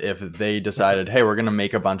did if they decided, hey, we're going to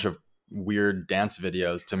make a bunch of weird dance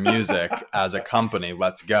videos to music as a company.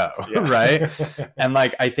 Let's go. Yeah. Right. And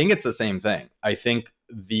like, I think it's the same thing. I think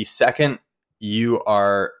the second you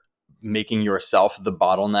are making yourself the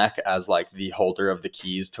bottleneck as like the holder of the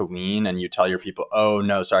keys to lean, and you tell your people, oh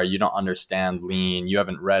no, sorry, you don't understand lean. You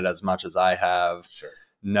haven't read as much as I have. Sure.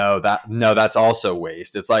 No, that's also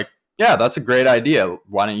waste. It's like, yeah, that's a great idea.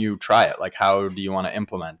 Why don't you try it? Like, how do you want to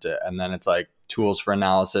implement it? And then it's like tools for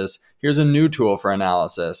analysis. Here's a new tool for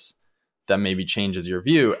analysis that maybe changes your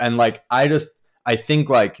view. And like, I think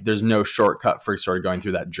like there's no shortcut for sort of going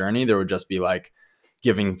through that journey. There would just be like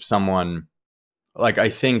giving someone, like, I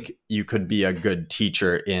think you could be a good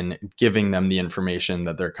teacher in giving them the information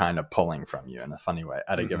that they're kind of pulling from you in a funny way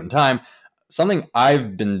at a given time. Something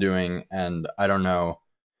I've been doing, and I don't know,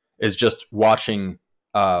 is just watching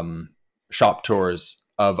shop tours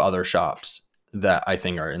of other shops that I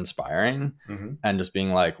think are inspiring, Mm-hmm. and just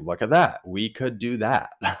being like, look at that, we could do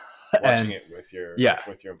that. Watching And it with your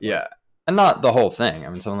employee. yeah. And not the whole thing. I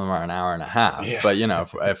mean, some of them are an hour and a half, Yeah. but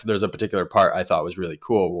if there's a particular part I thought was really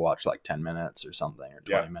cool, we'll watch like 10 minutes or something, or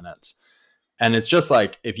 20 Yeah. minutes. And it's just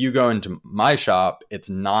like, if you go into my shop, it's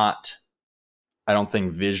not, I don't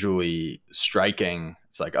think, visually striking.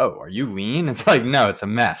 It's like, oh, are you lean? It's like, no, it's a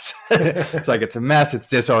mess. It's like, it's a mess. It's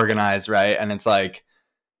disorganized. Right. And it's like,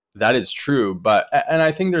 that is true. And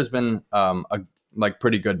I think there's been a like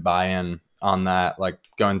pretty good buy-in on that, like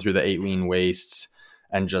going through the 8 lean wastes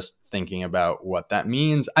and just thinking about what that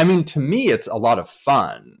means. I mean, to me, it's a lot of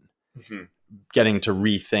fun. Mm-hmm. Getting to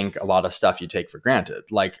rethink a lot of stuff you take for granted,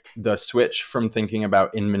 like the switch from thinking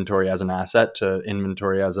about inventory as an asset to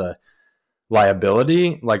inventory as a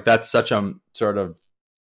liability. Like, that's such a sort of,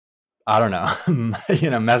 I don't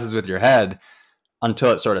know, messes with your head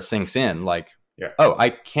until it sort of sinks in. Like, Yeah. oh, I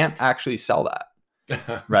can't actually sell that.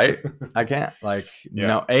 Right? I can't. Like,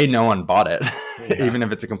 Yeah. no one bought it, Yeah. even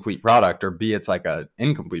if it's a complete product, or B, it's like an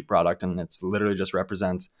incomplete product, and it's literally just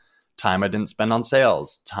represents time I didn't spend on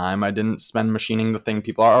sales, time I didn't spend machining the thing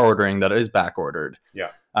people are ordering that is back ordered.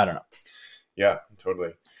 Yeah. I don't know. Yeah,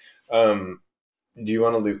 totally. Do you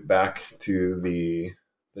want to loop back to the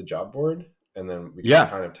job board, and then we can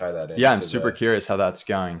kind of tie that in? Yeah, I'm super curious how that's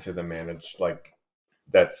going. To the manage, like,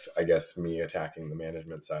 that's, I guess, me attacking the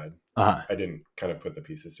management side. Uh-huh. I didn't kind of put the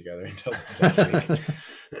pieces together until this last week.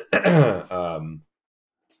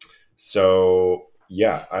 So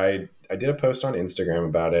yeah, I did a post on Instagram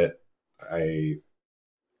about it. I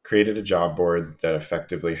created a job board that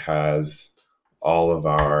effectively has all of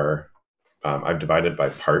our, I've divided by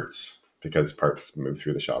parts, because parts move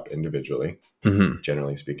through the shop individually,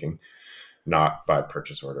 generally speaking, not by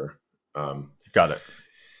purchase order. Got it.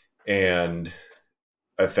 And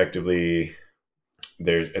effectively,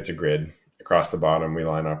 it's a grid. Across the bottom, we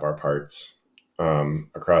line up our parts.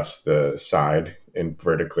 Across the side and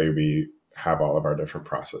vertically, we have all of our different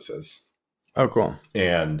processes. Oh, cool.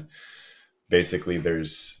 And basically,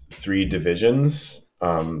 there's 3 divisions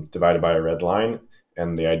divided by a red line.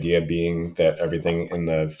 And the idea being that everything in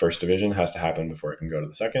the first division has to happen before it can go to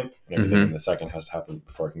the second, and everything in the second has to happen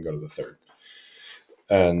before it can go to the third.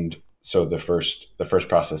 And so the first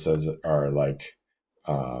processes are like,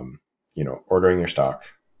 ordering your stock,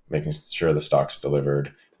 making sure the stock's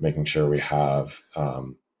delivered, making sure we have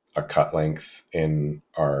a cut length in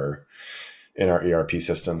our ERP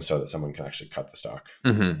system so that someone can actually cut the stock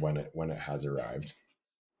when it has arrived.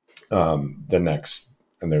 The next,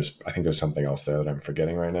 and I think there's something else there that I'm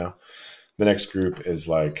forgetting right now. The next group is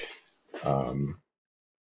like,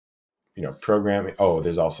 programming. Oh,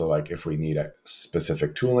 there's also like, if we need a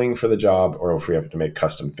specific tooling for the job, or if we have to make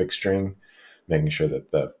custom fixturing, making sure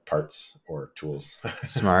that the parts or tools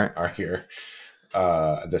smart are here.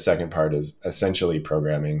 The second part is essentially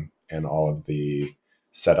programming and all of the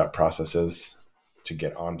setup processes to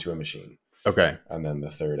get onto a machine. Okay. And then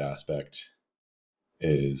the third aspect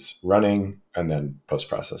is running and then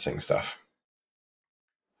post-processing stuff.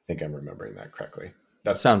 I think I'm remembering that correctly.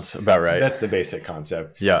 That sounds about right. That's the basic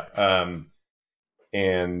concept. Yeah.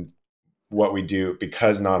 And what we do,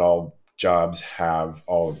 because not all jobs have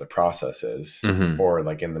all of the processes, or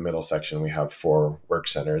like in the middle section, we have 4 work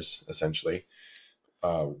centers, essentially.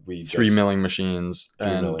 3 milling machines,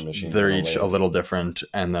 they're each a little different,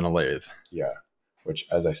 and then a lathe. Yeah. Which,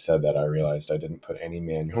 as I said that, I realized I didn't put any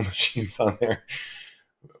manual machines on there.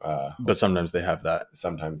 But sometimes they have that.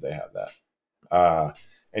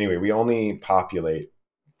 Anyway, we only populate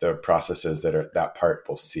the processes that part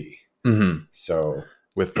will see. So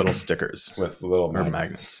with little stickers, with little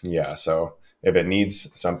magnets. Yeah. So if it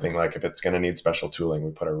needs something, like if it's going to need special tooling,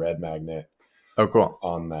 we put a red magnet. Oh, cool.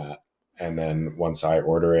 On that. And then once I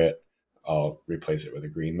order it, I'll replace it with a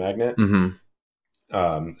green magnet.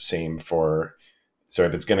 Same for, so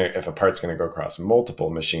if a part's going to go across multiple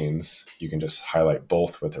machines, you can just highlight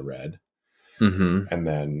both with a red. And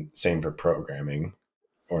then same for programming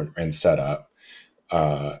and setup.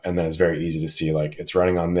 And then it's very easy to see, like, it's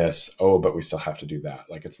running on this. Oh, but we still have to do that.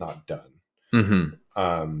 Like, it's not done.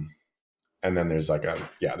 And then there's like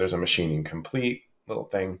there's a machining complete little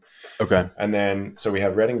thing. Okay. And then, so we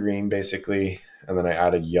have red and green basically. And then I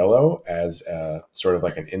added yellow as a sort of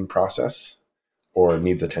like an in process or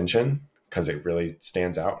needs attention, because it really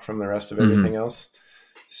stands out from the rest of everything else.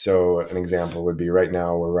 So an example would be, right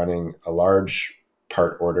now we're running a large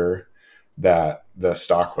part order that the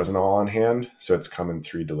stock wasn't all on hand. So it's come in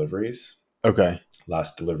 3 deliveries. Okay.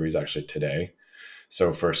 Last delivery is actually today.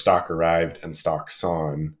 So for stock arrived and stock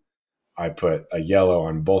sawn, I put a yellow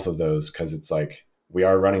on both of those, because it's like, we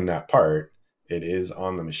are running that part. it is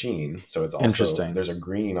on the machine. So it's also, Interesting. there's a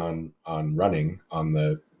green on running on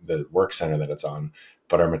the work center that it's on,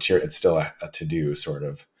 but our material, it's still a to-do sort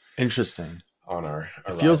of. Interesting. On our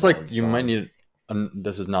it feels like you song. might need,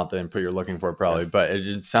 this is not the input you're looking for probably, but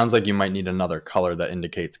it sounds like you might need another color that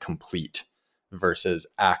indicates complete versus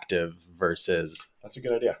active versus that's a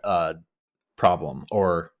good idea. Problem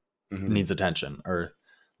or needs attention or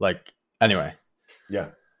like, anyway. Yeah.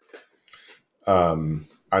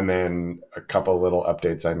 And then a couple little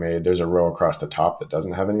updates I made. There's a row across the top that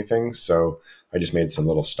doesn't have anything. So I just made some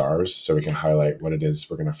little stars so we can highlight what it is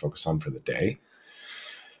we're going to focus on for the day.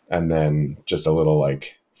 And then just a little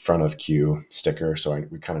like front of queue sticker. So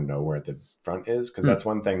we kind of know where the front is. Cause that's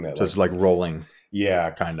one thing that just like rolling.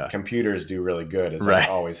 Yeah. Kind of. Computers do really good is they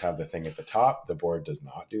always have the thing at the top. The board does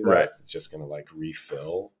not do that. Right. It's just going to like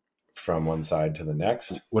refill from one side to the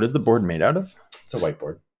next. What is the board made out of? It's a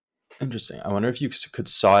whiteboard. Interesting. I wonder if you could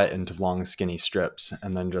saw it into long, skinny strips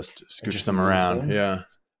and then just scooch them around. Yeah.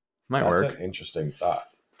 Might work. That's an interesting thought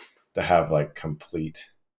to have like complete,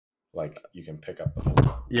 like you can pick up the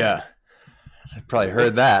whole. Yeah. I probably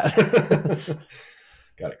heard that.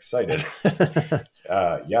 Got excited.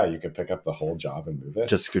 Yeah, you could pick up the whole job and move it.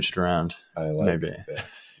 Just scooch it around. I like maybe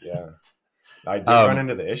this. Yeah. I did run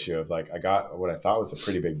into the issue of like, I got what I thought was a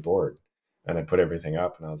pretty big board. And I put everything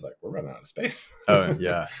up and I was like, we're running out of space. Oh,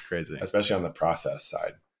 yeah. Crazy. Especially on the process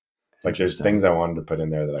side. Like there's things I wanted to put in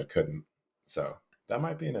there that I couldn't. So that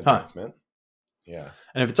might be an advancement. Yeah.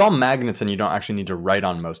 And if it's all magnets and you don't actually need to write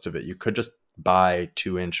on most of it, you could just buy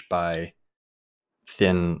 2-inch by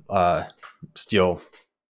thin steel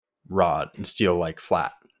rod and steel like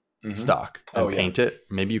flat stock and paint it.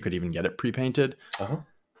 Maybe you could even get it pre-painted. I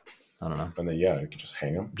don't know. And then, you could just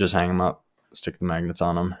hang them. Just hang them up, stick the magnets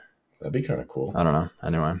on them. That'd be kind of cool. I don't know.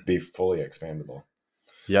 Anyway. Be fully expandable.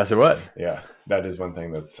 Yes, it would. Yeah. That is one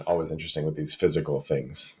thing that's always interesting with these physical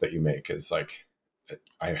things that you make is like,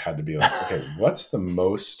 I had to be like, okay, what's the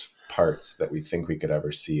most parts that we think we could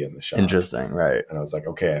ever see in the shop? Interesting. Right. And I was like,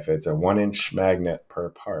 okay, if it's a 1-inch magnet per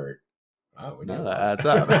part, that adds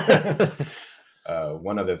up.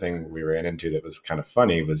 One other thing we ran into that was kind of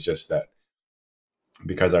funny was just that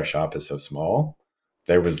because our shop is so small,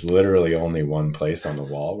 there was literally only one place on the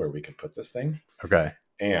wall where we could put this thing. Okay.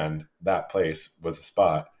 And that place was a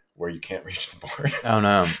spot where you can't reach the board. Oh,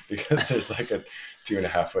 no. Because there's like a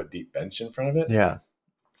 2.5 foot deep bench in front of it. Yeah.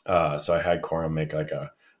 So I had Corum make like a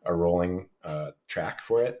rolling track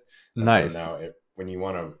for it. And nice. So now when you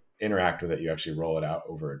want to interact with it, you actually roll it out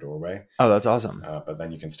over a doorway. Oh, that's awesome. But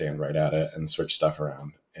then you can stand right at it and switch stuff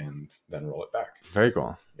around and then roll it back. Very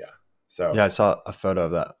cool. Yeah. So yeah, I saw a photo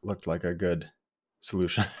of that. Looked like a good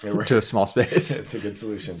solution to a small space. It's a good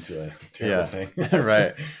solution to a terrible thing.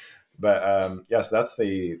 Right. But so that's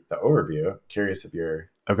the overview. Curious if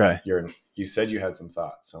you said you had some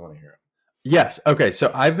thoughts, so I want to hear them. Yes. Okay.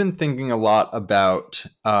 So I've been thinking a lot about,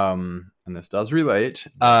 and this does relate.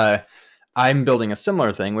 I'm building a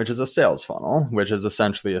similar thing, which is a sales funnel, which is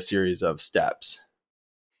essentially a series of steps,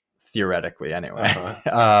 theoretically, anyway.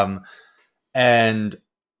 And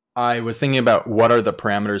I was thinking about what are the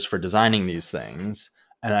parameters for designing these things.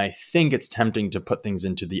 And I think it's tempting to put things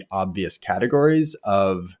into the obvious categories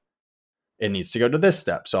of it needs to go to this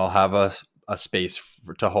step. So I'll have a space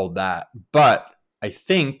to hold that. But I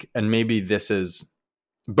think, and maybe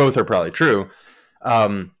both are probably true,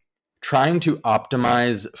 trying to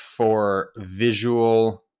optimize for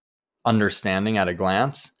visual understanding at a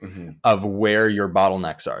glance of where your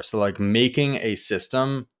bottlenecks are. So like making a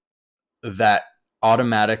system that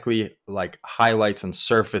automatically like highlights and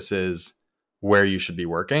surfaces where you should be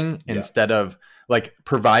working instead of like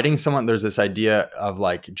providing someone. There's this idea of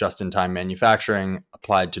like just-in-time manufacturing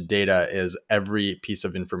applied to data is every piece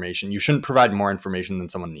of information. You shouldn't provide more information than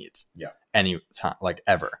someone needs. Yeah. Any time, like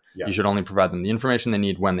ever. Yeah. You should only provide them the information they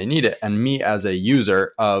need when they need it. And me as a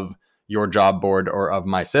user of your job board or of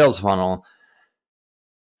my sales funnel,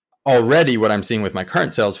 already what I'm seeing with my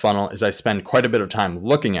current sales funnel is I spend quite a bit of time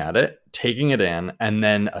looking at it, taking it in, and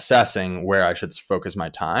then assessing where I should focus my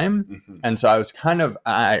time. And so I was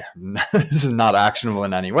this is not actionable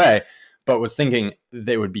in any way, but was thinking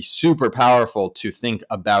they would be super powerful to think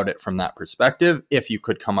about it from that perspective if you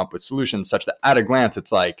could come up with solutions such that at a glance,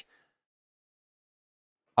 it's like,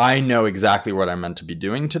 I know exactly what I'm meant to be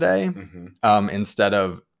doing today, instead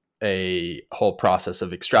of a whole process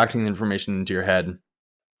of extracting the information into your head,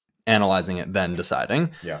 analyzing it, then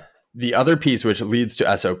deciding. Yeah. The other piece, which leads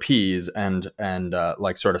to SOPs and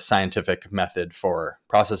like sort of scientific method for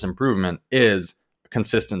process improvement, is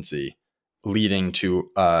consistency leading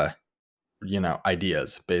to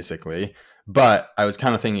ideas, basically. But I was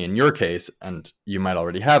kind of thinking in your case, and you might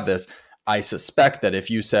already have this, I suspect that if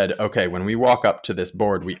you said, okay, when we walk up to this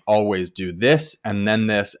board, we always do this and then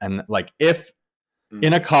this. And like if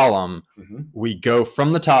in a column, we go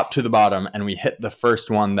from the top to the bottom and we hit the first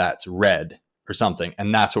one that's red or something,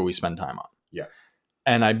 and that's what we spend time on. Yeah.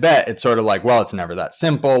 And I bet it's sort of like, well, it's never that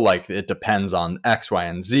simple. Like it depends on X, Y,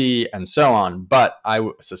 and Z and so on. But I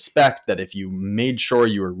suspect that if you made sure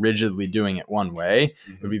you were rigidly doing it one way,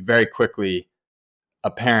 it would be very quickly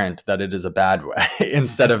apparent that it is a bad way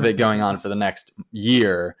instead of it going on for the next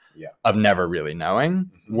year of never really knowing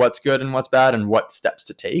what's good and what's bad and what steps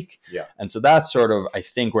to take. Yeah. And so that's sort of, I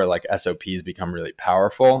think, where like SOPs become really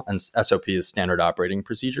powerful, and SOP is standard operating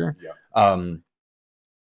procedure. Yeah.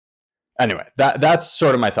 Anyway, that's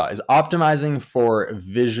sort of my thought, is optimizing for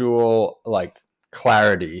visual like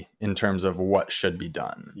clarity in terms of what should be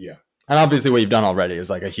done. Yeah. And obviously what you've done already is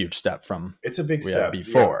like a huge step from it's a big step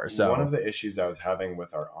before. Yeah. So one of the issues I was having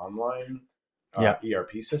with our online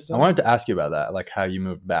ERP system. I wanted to ask you about that, like how you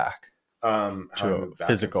moved back to a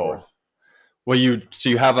physical. Well,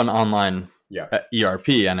 you have an online ERP,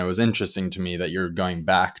 and it was interesting to me that you're going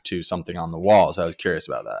back to something on the wall. So I was curious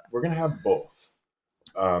about that. We're going to have both.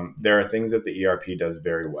 There are things that the ERP does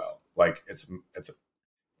very well. Like it's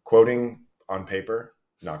quoting on paper,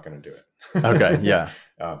 not going to do it. Okay. Yeah.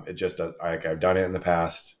 It just does. Like I've done it in the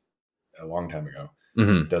past a long time ago.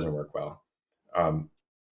 It doesn't work well.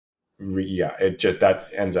 It just, that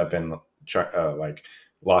ends up in like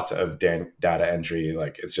lots of data entry.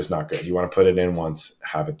 Like it's just not good. You want to put it in once,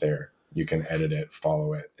 have it there. You can edit it,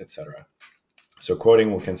 follow it, etc. So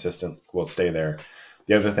quoting will stay there.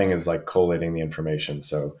 The other thing is like collating the information.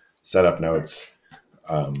 So setup notes,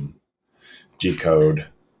 G code,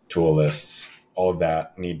 tool lists, all of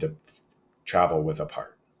that need to travel with a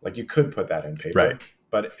part. Like you could put that in paper,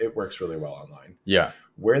 but it works really well online. Yeah.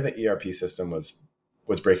 Where the ERP system was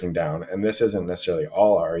breaking down, and this isn't necessarily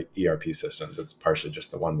all our ERP systems, it's partially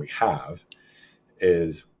just the one we have,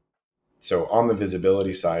 is so on the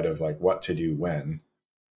visibility side of like what to do when,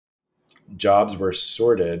 jobs were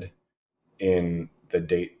sorted in the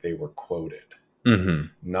date they were quoted,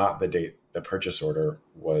 not the date the purchase order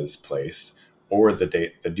was placed or the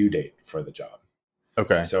due date for the job.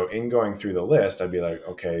 Okay. So in going through the list, I'd be like,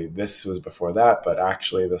 okay, this was before that, but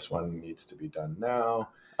actually this one needs to be done now.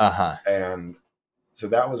 And so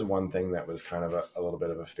that was one thing that was kind of a little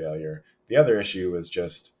bit of a failure. The other issue was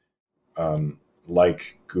just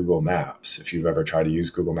like Google Maps. If you've ever tried to use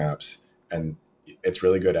Google Maps, and it's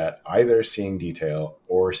really good at either seeing detail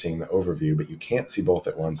or seeing the overview, but you can't see both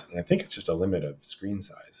at once. And I think it's just a limit of screen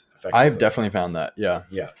size. I've definitely found that. Yeah.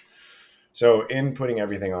 Yeah. So in putting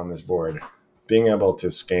everything on this board, being able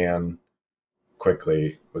to scan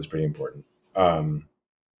quickly was pretty important.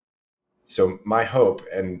 So my hope,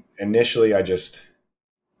 and initially I just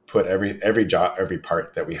put every job, every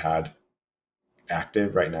part that we had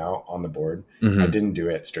active right now on the board. I didn't do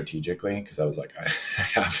it strategically because I was like, I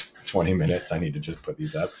have 20 minutes. I need to just put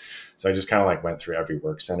these up. So I just kind of like went through every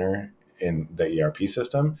work center in the ERP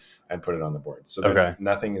system and put it on the board. So that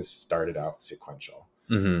nothing is started out sequential.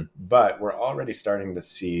 But we're already starting to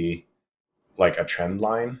see like a trend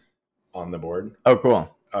line on the board. Oh,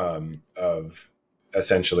 cool. Of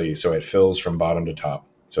essentially, so it fills from bottom to top.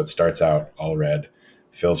 So it starts out all red,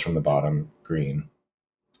 fills from the bottom green.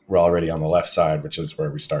 We're already on the left side, which is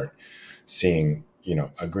where we start seeing,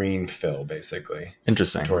 a green fill basically.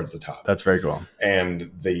 Interesting. Towards the top. That's very cool.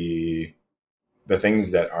 And the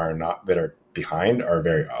things that are behind are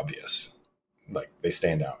very obvious. Like they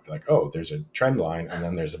stand out. Like, oh, there's a trend line and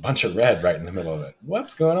then there's a bunch of red right in the middle of it.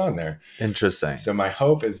 What's going on there? Interesting. So my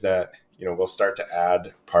hope is that, we'll start to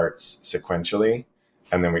add parts sequentially,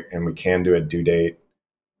 and then we can do a due date.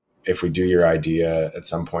 If we do your idea at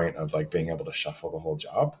some point of like being able to shuffle the whole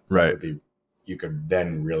job, right? You could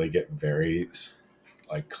then really get very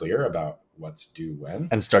like clear about what's due when,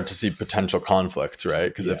 and start to see potential conflicts, right?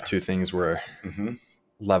 Because if two things were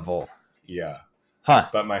level,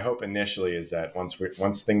 But my hope initially is that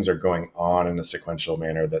once things are going on in a sequential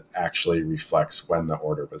manner, that actually reflects when the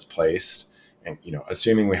order was placed, and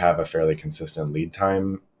assuming we have a fairly consistent lead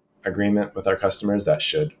time agreement with our customers, that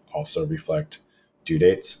should also reflect due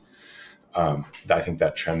dates. I think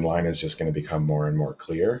that trend line is just going to become more and more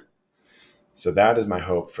clear. So that is my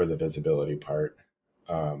hope for the visibility part.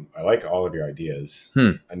 I like all of your ideas.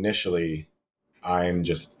 Initially, I'm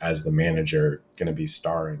just, as the manager, going to be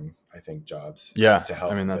starring, I think, jobs. To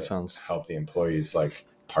help. Help the employees like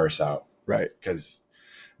parse out. Right.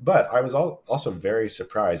 But I was also very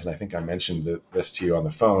surprised, and I think I mentioned this to you on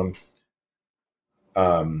the phone.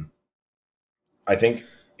 I think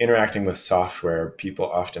interacting with software, people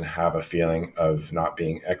often have a feeling of not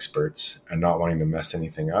being experts and not wanting to mess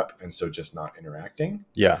anything up. And so just not interacting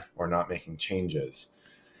or not making changes.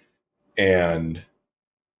 And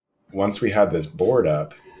once we had this board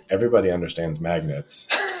up, everybody understands magnets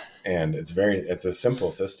and it's a simple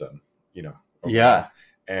system, overall. Yeah.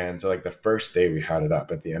 And so like the first day we had it up,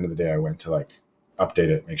 at the end of the day, I went to like update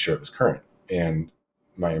it, make sure it was current. And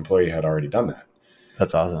my employee had already done that.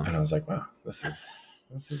 That's awesome. And I was like, wow, this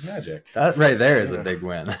is magic. That right there is a big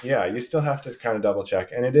win. Yeah. You still have to kind of double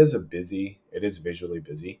check. And it is visually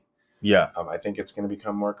busy. Yeah. I think it's going to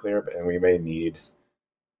become more clear, and we may need,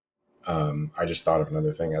 I just thought of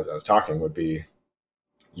another thing as I was talking would be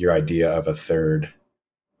your idea of a third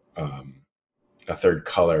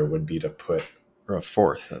color would be to put, or a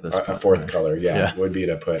fourth at this point, a fourth color. Yeah. Would be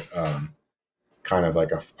to put, kind of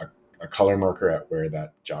like a color marker at where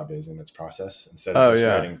that job is in its process instead of just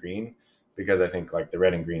red and green, because I think like the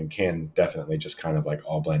red and green can definitely just kind of like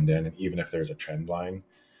all blend in. And even if there's a trend line,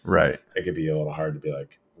 right, it could be a little hard to be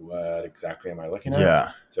like, what exactly am I looking at?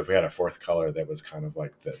 Yeah. So if we had a fourth color that was kind of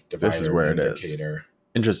like the divider, this is where indicator, it is.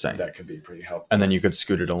 Interesting. That could be pretty helpful. And then you could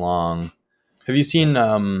scoot it along. Have you seen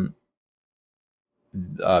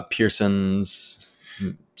Pearson's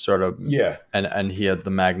sort of, and he had the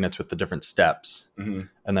magnets with the different steps, and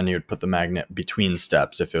then he would put the magnet between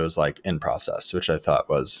steps if it was like in process, which I thought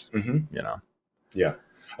was I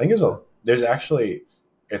think there's actually,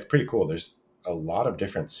 it's pretty cool. There's a lot of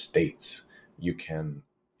different states you can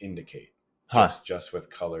indicate just with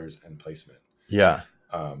colors and placement,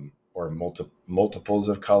 or multiples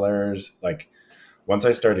of colors. Like once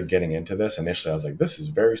I started getting into this, initially I was like, this is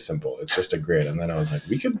very simple. It's just a grid. And then I was like,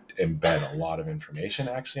 we could embed a lot of information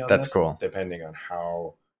actually on That's this, cool. Depending on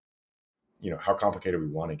how complicated we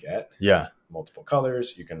want to get. Yeah. Multiple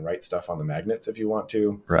colors. You can write stuff on the magnets if you want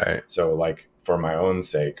to. Right. So like for my own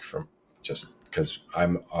sake, just because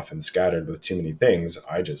I'm often scattered with too many things,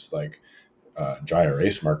 I just like dry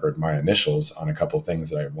erase markered my initials on a couple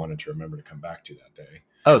things that I wanted to remember to come back to that day.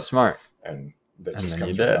 Oh, smart. And that and just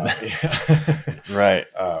then comes you did. Right.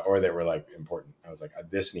 Or that were like important. I was like,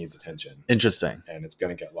 this needs attention. Interesting. And it's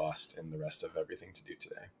going to get lost in the rest of everything to do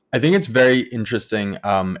today. I think it's very interesting.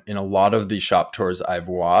 In a lot of the shop tours I've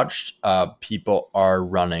watched, people are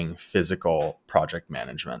running physical project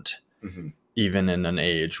management, even in an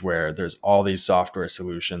age where there's all these software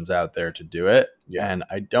solutions out there to do it. Yeah. And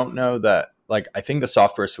I don't know that, like, I think the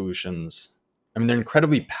software solutions, I mean, they're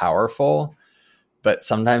incredibly powerful, but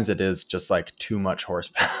sometimes it is just like too much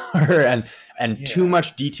horsepower and too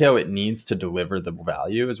much detail it needs to deliver the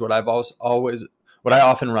value is what I've always what I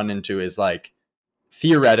often run into is like,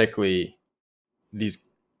 theoretically, these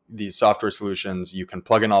software solutions, you can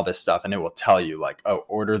plug in all this stuff and it will tell you like, oh,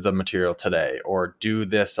 order the material today or do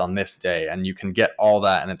this on this day. And you can get all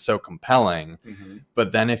that. And it's so compelling.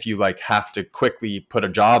 But then if you like have to quickly put a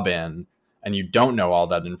job in and you don't know all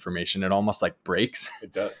that information, it almost like breaks.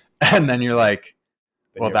 It does. And then you're like,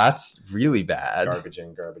 well, that's really bad. Garbage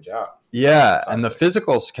in, garbage out. Yeah. Classic. And the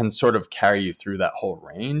physicals can sort of carry you through that whole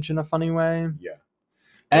range in a funny way. Yeah.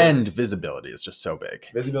 And visibility is just so big.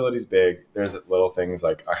 Visibility is big. There's little things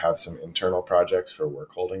like I have some internal projects for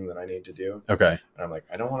work holding that I need to do. Okay. And I'm like,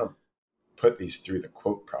 I don't want to put these through the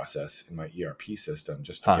quote process in my ERP system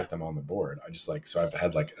just to get them on the board. I just like, so I've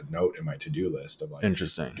had like a note in my to-do list of like,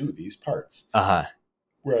 interesting, do these parts.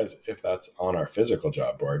 Whereas if that's on our physical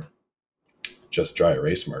job board, just dry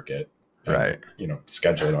erase mark it. And, right.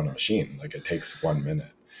 Schedule it on a machine. Like it takes 1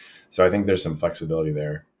 minute. So I think there's some flexibility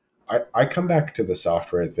there. I come back to the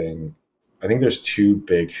software thing. I think there's two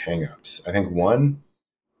big hangups. I think one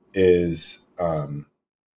is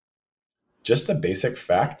just the basic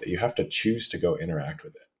fact that you have to choose to go interact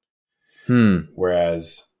with it.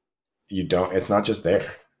 Whereas you don't, it's not just there.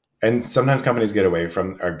 And sometimes companies get away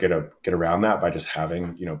from or get around that by just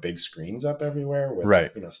having, big screens up everywhere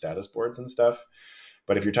with, status boards and stuff.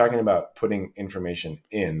 But if you're talking about putting information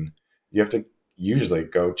in, you have to usually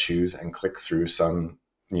go choose and click through some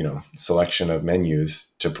selection of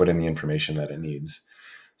menus to put in the information that it needs.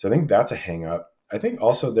 So I think that's a hang up. I think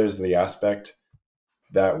also there's the aspect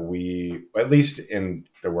that we, at least in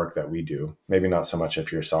the work that we do, maybe not so much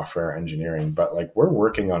if you're software engineering, but like we're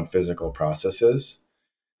working on physical processes.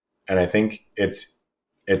 And I think it's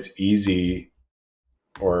easy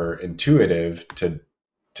or intuitive to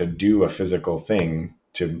do a physical thing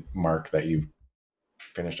to mark that you've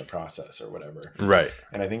finished a process or whatever. Right.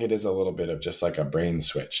 And I think it is a little bit of just like a brain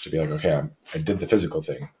switch to be like, okay, I did the physical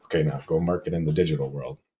thing. Okay, now go mark it in the digital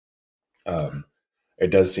world. It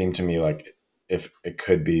does seem to me like if it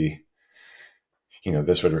could be,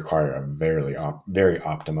 this would require a very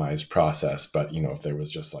optimized process. But, if there was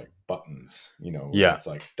just like buttons, Yeah. it's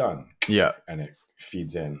like done. Yeah. And it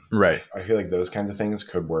feeds in. Right. I feel like those kinds of things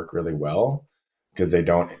could work really well because they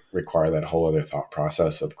don't require that whole other thought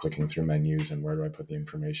process of clicking through menus and where do I put the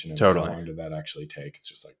information and Totally. how long did that actually take? It's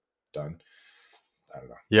just like done. I don't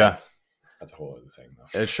know. Yeah. That's a whole other thing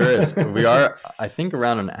though. It sure is. We are, I think,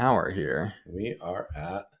 around an hour here. We are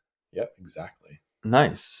at, yep, exactly.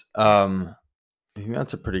 Nice. I think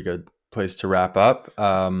that's a pretty good place to wrap up.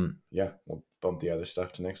 Yeah, we'll bump the other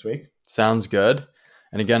stuff to next week. Sounds good.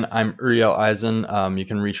 And again, I'm Uriel Eisen. You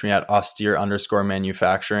can reach me at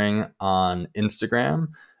austere_manufacturing on Instagram.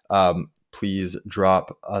 Please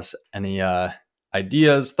drop us any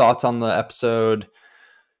ideas, thoughts on the episode,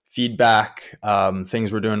 feedback,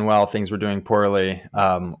 things we're doing well, things we're doing poorly.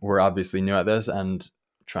 We're obviously new at this and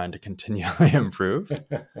trying to continually improve.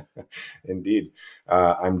 Indeed.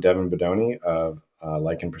 I'm Devin Bedoni of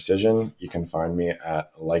Lichen Precision. You can find me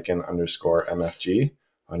at lichen_MFG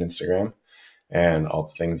on Instagram. And all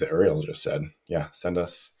the things that Uriel just said. Yeah, send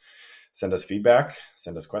us feedback,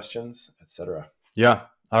 send us questions, etc. Yeah.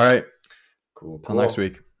 All right. Cool. Till next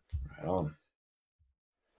week. Right on.